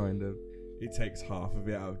Deadpool, it takes half of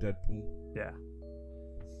it out of Deadpool. Yeah.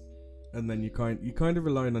 And then you kind of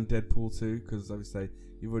relying on Deadpool 2, because obviously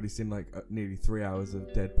you've already seen nearly 3 hours of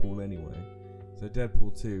Deadpool anyway. So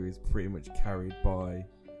Deadpool 2 is pretty much carried by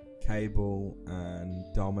Cable and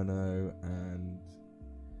Domino and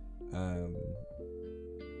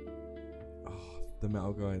the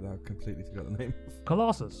metal guy that I completely forgot the name of.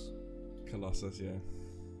 Colossus, yeah.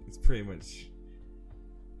 It's pretty much.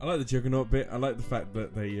 I like the Juggernaut bit. I like the fact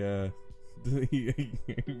that they he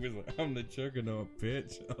was like, I'm the Juggernaut,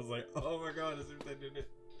 bitch. I was like, oh my god, as if they did it.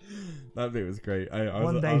 That bit was great.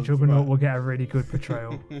 One day Juggernaut will get a really good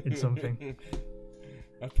portrayal in something.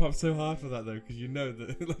 I popped so hard for that though, because you know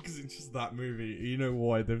that, because it's just that movie. You know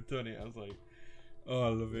why they've done it. I was like, oh, I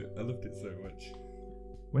love it. I loved it so much.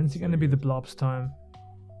 When's it going to be the Blob's time?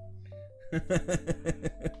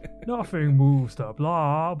 Nothing moves the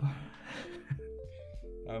Blob.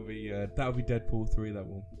 That'll be Deadpool 3. That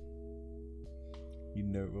one. You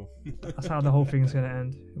know it will. That's how the whole thing's going to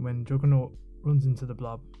end, when Juggernaut runs into the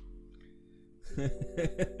Blob.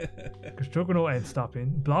 Because Juggernaut ain't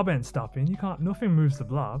stopping, Blob ain't stopping. Nothing moves the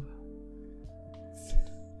Blob.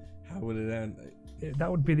 How would it end? That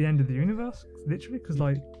would be the end of the universe, literally, because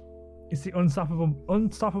like it's the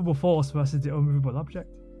unstoppable force versus the unmovable object.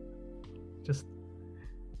 Just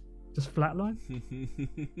flatline.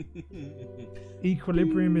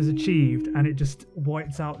 Equilibrium is achieved, and it just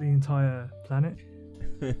wipes out the entire planet.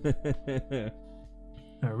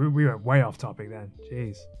 No, we were way off topic then.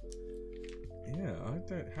 Jeez. Yeah, I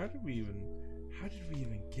don't. How did we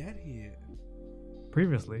even get here?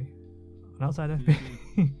 Previously, on Outside FB.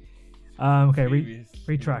 Okay,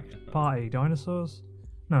 retrack. Party, dinosaurs?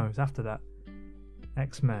 No, it's after that.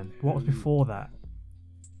 X-Men. What was before that?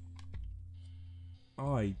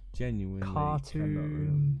 I genuinely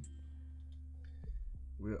Cartoon.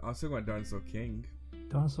 I was talking about Dinosaur King.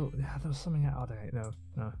 Dinosaur. Yeah, there was something out there.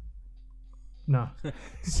 No.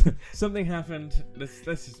 Something happened. Let's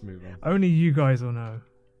just move on. Only you guys will know.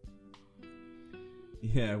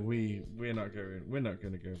 Yeah, we're not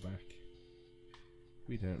going to go back.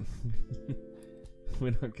 We don't.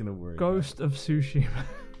 We're not going to worry. Ghost of Tsushima.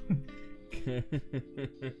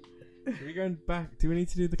 Are we going back? Do we need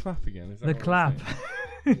to do the clap again? Is that The what clap.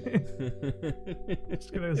 we're saying?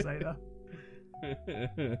 Just gonna say that.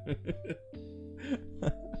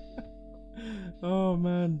 Oh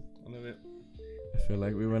man, I love it. I feel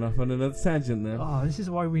like we went off on another tangent there. Oh, this is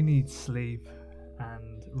why we need sleep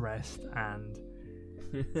and rest and.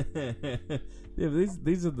 Yeah, but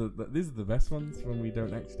these are the best ones when we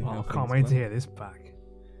don't actually. Oh, have I can't things wait to hear this back.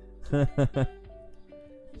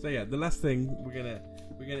 So yeah, the last thing we're gonna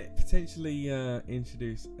potentially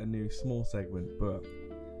introduce a new small segment, but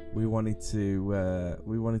we wanted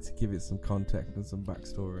to give it some context and some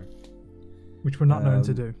backstory, Which we're not known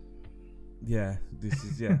to do. Yeah, this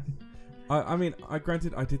is yeah. I mean,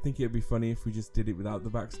 granted, I did think it would be funny if we just did it without the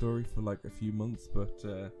backstory for like a few months, but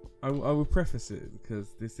I will preface it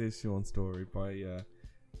because this is Sean's story by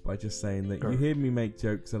just saying that you hear me make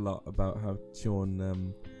jokes a lot about how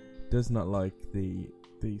Sean does not like the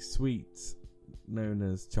sweets known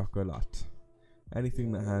as chocolate.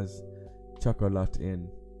 Anything that has chocolate in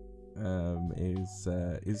is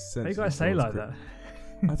How you guys say like that?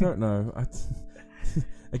 I don't know.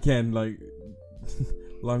 Again, like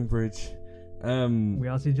Longbridge. We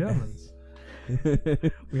are the Germans.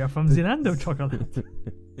 We are from the land of chocolate.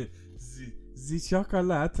 The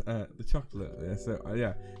chocolate, the chocolate.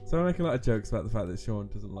 Yeah, so I make a lot of jokes about the fact that Sean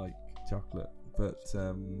doesn't like chocolate, but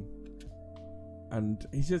and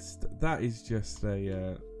that's just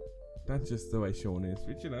the way Sean is,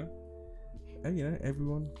 which and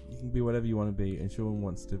everyone, you can be whatever you want to be, and Sean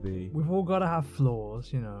wants to be. We've all got to have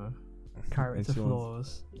flaws, character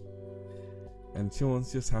flaws. And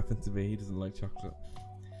Sean's just happened to be, he doesn't like chocolate.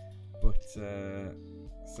 But, so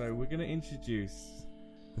we're going to introduce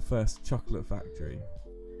the first chocolate factory.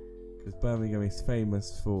 Because Birmingham is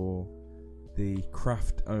famous for the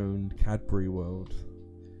Kraft-owned Cadbury World.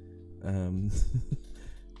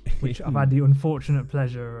 Which I've had the unfortunate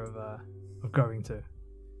pleasure of going to.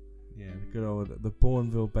 Yeah, the good old, the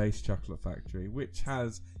Bourneville-based chocolate factory, which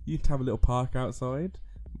you have a little park outside.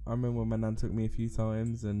 I remember when my nan took me a few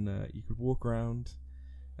times, and you could walk around,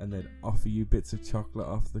 and they'd offer you bits of chocolate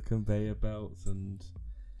off the conveyor belts, and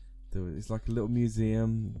it's like a little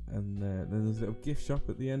museum, and then there's a little gift shop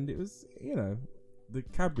at the end. It was, the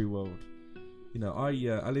Cadbury World. I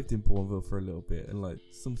lived in Bourneville for a little bit, and like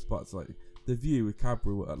some spots, like the view with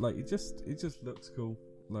Cadbury World, like it just looks cool,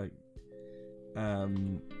 like.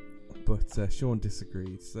 But Sean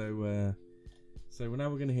disagreed, so now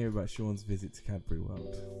we're going to hear about Sean's visit to Cadbury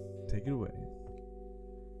World. Take it away.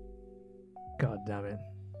 God damn it.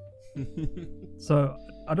 So,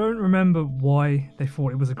 I don't remember why they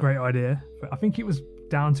thought it was a great idea, but I think it was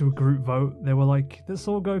down to a group vote. They were like, let's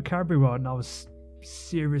all go Cadbury World, and I was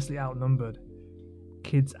seriously outnumbered.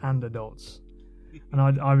 Kids and adults. And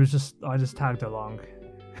I just tagged along.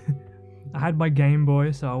 I had my Game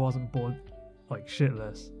Boy, so I wasn't bored like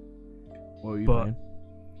shitless. What were you playing?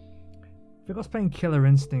 I think I was playing Killer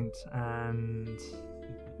Instinct and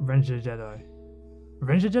Revenge of the Jedi.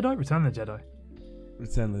 Revenge of the Jedi? Return of the Jedi.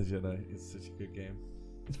 Return of the Jedi. It's such a good game.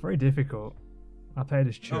 It's very difficult. I played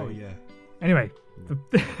as Chewie. Oh yeah. Anyway,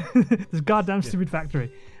 this goddamn stupid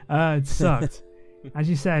factory. It sucked. As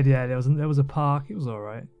you said, yeah, there was a park. It was all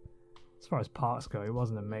right. As far as parks go, it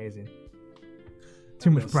wasn't amazing.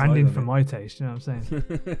 Too much branding for my taste. You know what I'm saying?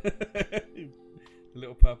 A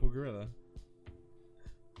little purple gorilla.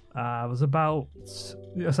 I was about.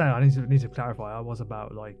 I need to clarify. I was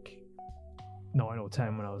about like 9 or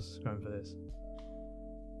 10 when I was going for this.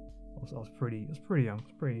 I was pretty young. I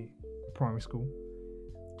was pretty primary school.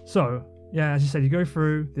 So yeah, as you said, you go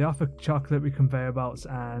through. They offer chocolate with conveyor belts,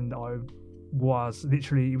 and I was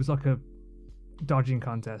literally. It was like a dodging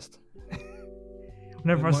contest.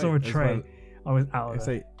 Whenever I saw a tray, I was out of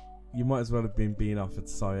it. You might as well have been being offered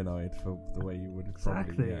cyanide for the way you would have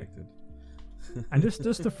probably reacted. And just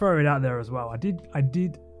to throw it out there as well, I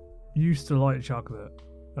did used to like chocolate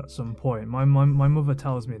at some point. My mother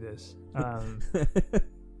tells me this.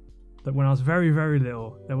 That when I was very, very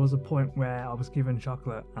little, there was a point where I was given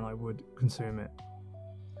chocolate and I would consume it.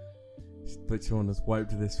 But Sean has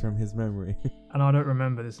wiped this from his memory. And I don't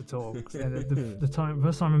remember this at all. The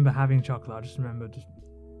first time I remember having chocolate, I just remember just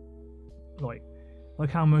like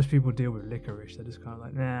how most people deal with licorice. They're just kind of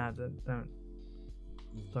like, nah, do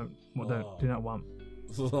not want.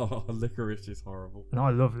 Oh, licorice is horrible. And I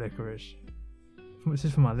love licorice. This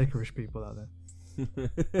is for my licorice people out there.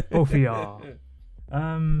 Both of y'all.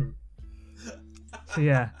 So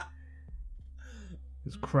yeah, it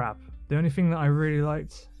was crap. The only thing that I really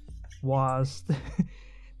liked was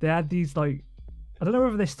they had these like, I don't know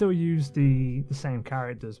whether they still use the same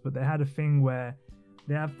characters, but they had a thing where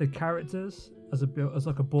they have the characters as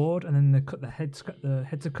like a board, and then they cut the heads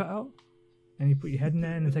are cut out, and you put your head in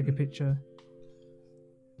there and then take a picture.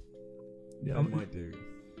 Yeah, I might do.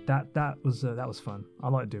 That was fun. I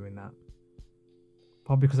like doing that.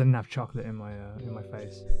 Probably because I didn't have chocolate in my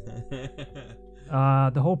face.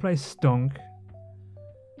 The whole place stunk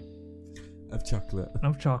of chocolate.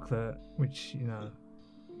 Which, you know,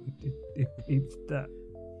 it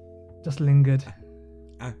just lingered.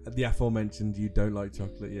 The aforementioned, you don't like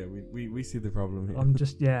chocolate. Yeah, we see the problem here. I'm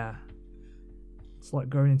just, yeah. It's like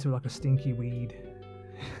going into like a stinky weed.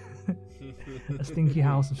 A stinky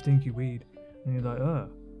house of stinky weed. And you're like, oh,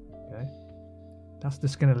 okay. That's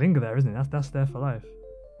just going to linger there, isn't it? That's there for life.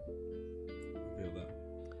 I feel that.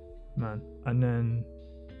 Man. And then,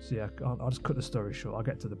 so yeah, I'll just cut the story short. I'll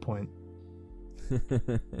get to the point.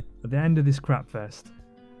 At the end of this crap fest,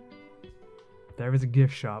 there is a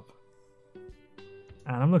gift shop.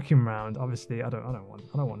 And I'm looking around. Obviously, I don't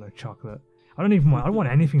want no chocolate. I don't want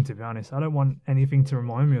anything, to be honest. I don't want anything to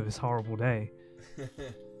remind me of this horrible day.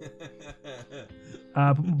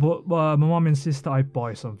 But my mum insists that I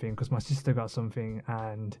buy something because my sister got something,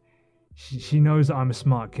 and she knows that I'm a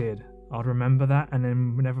smart kid. I'd remember that, and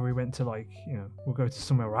then whenever we went to, like, you know, we'll go to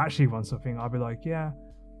somewhere where I actually want something, I'll be like, yeah,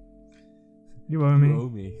 you owe me. You owe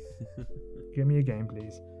me. Give me a game,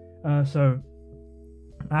 please. So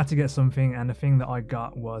I had to get something, and the thing that I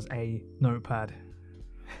got was a notepad.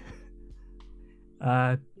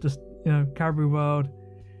 Just, you know, Cadbury World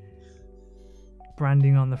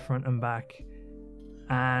branding on the front and back,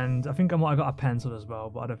 and I think I might have got a pencil as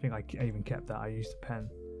well, but I don't think I even kept that. I used a pen,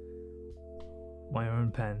 my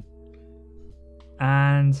own pen,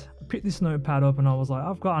 and I picked this notepad up and I was like,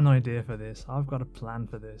 I've got an idea for this, I've got a plan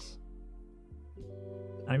for this,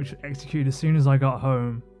 and it was executed as soon as I got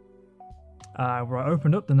home, where I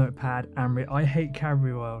opened up the notepad and I hate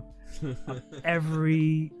Cadbury World.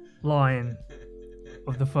 Every line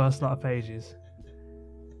of the first lot of pages,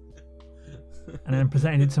 and then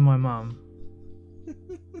presented it to my mum,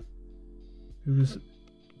 who was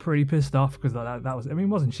pretty pissed off because that was, I mean, it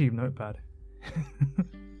wasn't cheap notepad.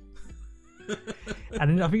 And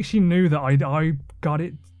then I think she knew that I got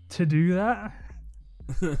it to do that.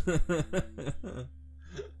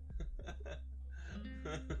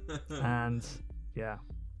 And yeah,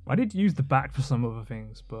 I did use the back for some other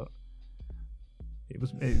things, but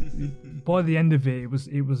by the end of it was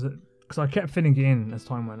because I kept filling it in as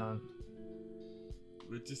time went on.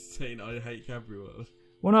 We're just saying I hate Cadbury World.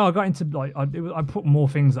 Well, no, I got into, like, I put more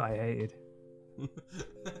things that I hated.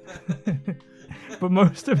 But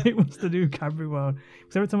most of it was to do Cadbury World.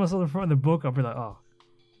 Because every time I saw the front of the book, I'd be like, oh,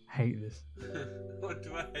 hate this. What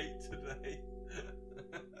do I hate today?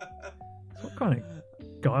 What kind of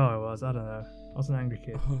guy I was, I don't know. I was an angry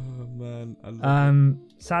kid. Oh man,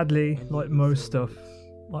 sadly, like most stuff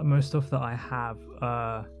that I have,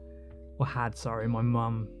 or had, sorry, my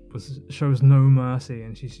mum shows no mercy,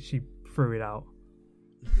 and she threw it out.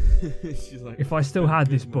 She's like, if I still had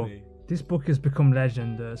this book, money. This book has become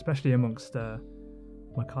legend, especially amongst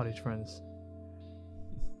my college friends.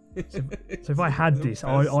 So if I had this,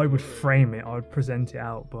 I would frame it. I would present it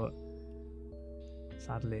out, but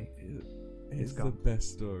sadly, It's the gone.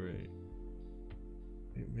 best story.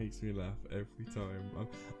 It makes me laugh every time.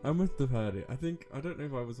 I must have heard it. I don't know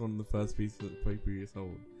if I was one of the first pieces of paper you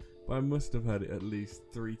told, but I must have heard it at least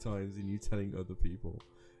 3 times in you telling other people,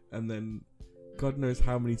 and then God knows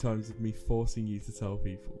how many times of me forcing you to tell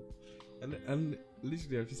people. And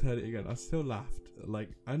literally, I've just heard it again. I still laughed. Like,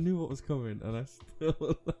 I knew what was coming, and I still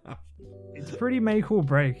laughed. It's pretty make or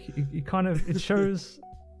break. It shows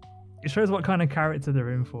what kind of character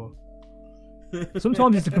they're in for.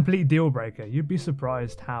 Sometimes it's a complete deal breaker. You'd be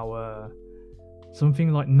surprised how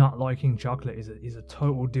something like not liking chocolate is a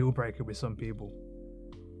total deal breaker with some people.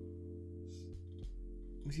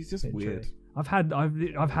 Which is just Literally. weird. I've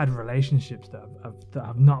had relationships that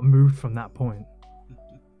have not moved from that point.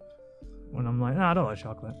 When I'm like, I don't like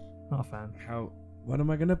chocolate. Not a fan. What am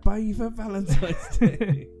I gonna buy you for Valentine's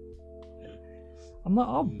Day? I'm like,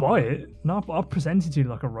 I'll buy it. No, I'll present it to you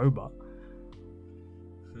like a robot.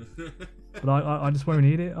 But I just won't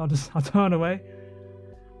eat it. I'll turn away.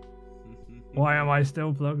 Why am I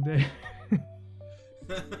still plugged in?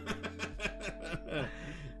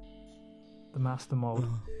 The master mold.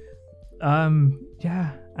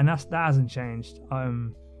 Yeah, and that hasn't changed.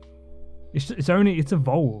 It's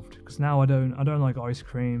evolved because now I don't like ice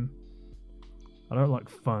cream. I don't like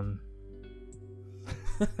fun.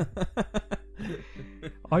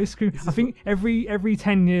 Ice cream. I think every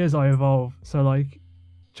 10 years I evolve. So like,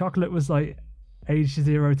 chocolate was like age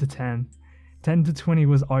 0 to 10, 10 to 20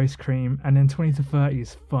 was ice cream, and then 20 to 30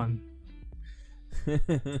 is fun. I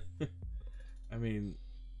mean,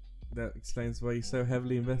 that explains why you're so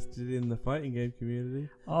heavily invested in the fighting game community.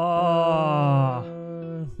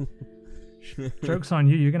 Oh, joke's on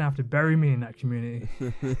you. You're gonna have to bury me in that community.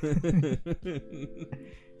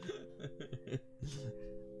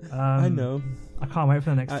 I know. I can't wait for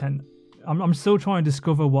the next 10. I'm still trying to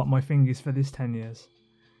discover what my thing is for this 10 years.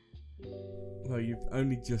 Well, you've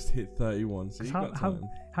only just hit 31, so you've got time.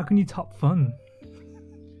 How can you top fun?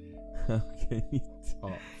 How can you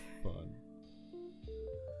top fun?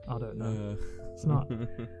 I don't know. It's not.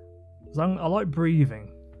 I like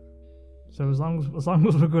breathing, so as long as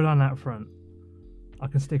we're good on that front, I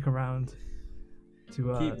can stick around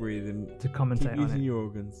to keep breathing, to commentate keep on using it. your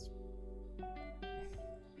organs.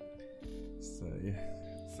 So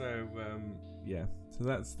yeah. So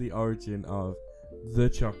that's the origin of the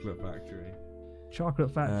Chocolate Factory.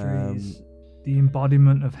 Chocolate Factory is the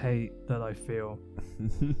embodiment of hate that I feel,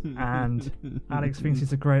 and Alex thinks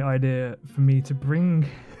it's a great idea for me to bring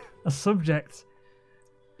a subject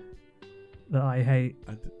that I hate.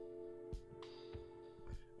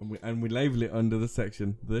 And we label it under the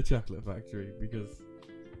section The Chocolate Factory because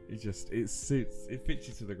it fits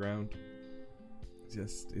you to the ground.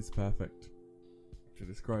 It's perfect to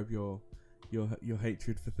describe your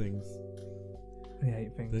hatred for things. I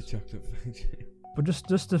hate things. The Chocolate Factory. But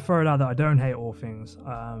just to throw it out that I don't hate all things.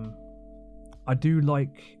 I do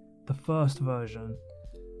like the first version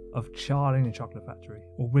of Charlie and the Chocolate Factory,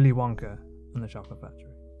 or Willy Wonka and the Chocolate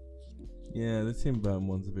Factory. Yeah, the Tim Burton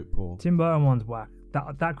one's a bit poor. Tim Burton one's whack.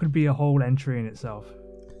 That could be a whole entry in itself.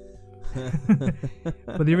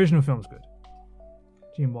 But the original film's good.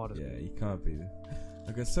 Gene Wilder's good. Yeah, you can't beat it.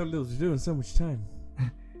 I've got so little to do and so much time.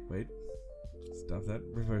 Wait. Stop that.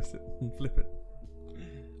 Reverse it. Flip it.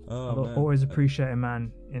 Oh, man. Always appreciate a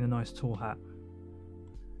man in a nice tall hat.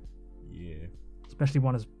 Yeah. Especially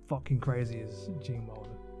one as fucking crazy as Gene Wilder.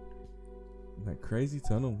 That crazy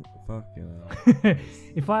tunnel. Fucking hell.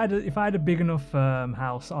 If I had a big enough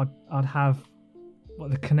house, I'd have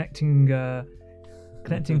the connecting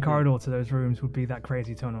corridor to those rooms would be that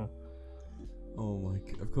crazy tunnel. Oh my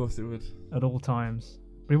god. Of course it would. At all times.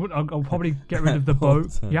 But I'll probably get rid of the All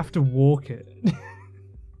boat. time. You have to walk it.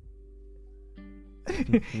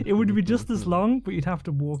 It would be just as long, but you'd have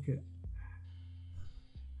to walk it.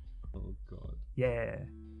 Oh god. Yeah.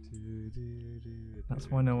 That's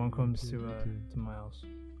why no one comes to my house.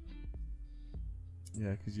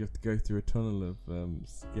 Yeah, because you have to go through a tunnel of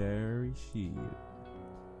scary shit.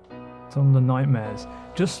 Tunnel of nightmares.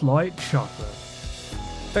 Just like chocolate.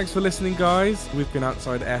 Thanks for listening, guys. We've been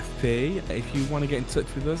Outside FP. If you want to get in touch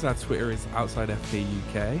with us, our Twitter is Outside FP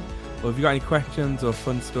UK. Or if you got any questions or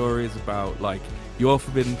fun stories about like your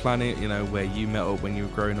Forbidden Planet, where you met up when you were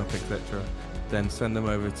growing up, etc., then send them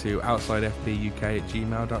over to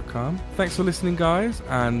outsidefpuk@gmail.com. Thanks for listening, guys,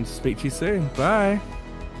 and speak to you soon. Bye.